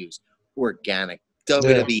like to use. Organic.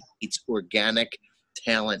 WWE eats organic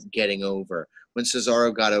talent getting over. When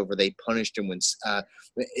Cesaro got over, they punished him. When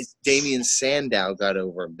Damian Sandow got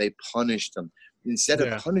over, they punished him. Instead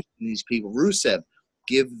of punishing these people, Rusev,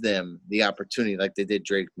 give them the opportunity like they did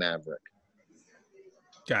Drake Maverick.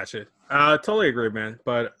 Gotcha. Totally agree, man.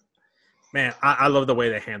 But man, I love the way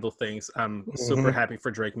they handle things. I'm super happy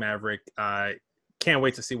for Drake Maverick. Can't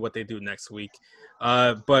wait to see what they do next week.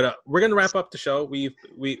 But we're gonna wrap up the show.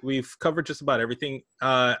 We've covered just about everything.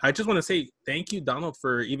 I just want to say thank you, Donald,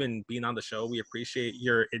 for even being on the show. We appreciate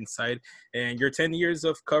your insight and your 10 years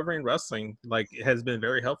of covering wrestling. Like, it has been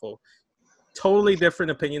very helpful. Totally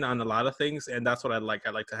different opinion on a lot of things, and that's what I like.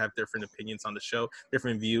 I like to have different opinions on the show,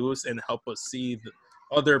 different views, and help us see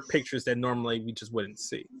other pictures that normally we just wouldn't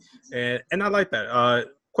see. And I like that.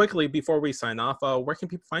 Quickly, before we sign off, where can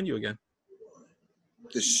people find you again?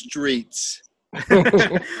 The streets. Do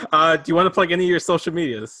you want to plug any of your social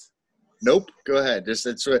medias? Nope. Go ahead.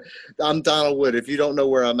 I'm Donald Wood. If you don't know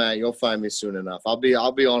where I'm at, you'll find me soon enough. I'll be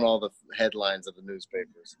on all the headlines of the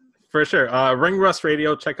newspapers. For sure. Ring Rust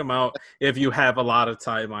Radio, check them out if you have a lot of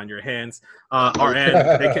time on your hands.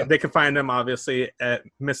 They can find them, obviously, at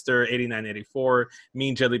Mr. 8984,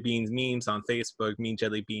 Mean Jelly Beans Memes on Facebook, Mean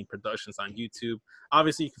Jelly Bean Productions on YouTube.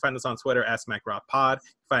 Obviously, you can find us on Twitter at SmackRockPod.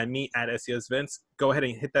 Find me at SES Vince. Go ahead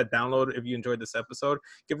and hit that download if you enjoyed this episode.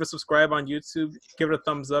 Give it a subscribe on YouTube. Give it a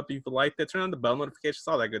thumbs up if you liked it. Turn on the bell notifications,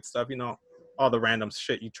 all that good stuff. You know, all the random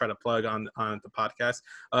shit you try to plug on the podcast.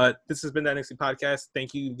 This has been the NXT podcast.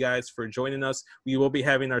 Thank you guys for joining us. We will be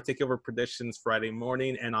having our takeover predictions Friday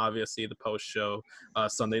morning and obviously the post show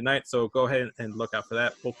Sunday night. So go ahead and look out for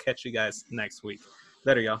that. We'll catch you guys next week.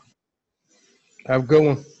 Later, y'all. Have a good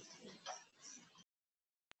one.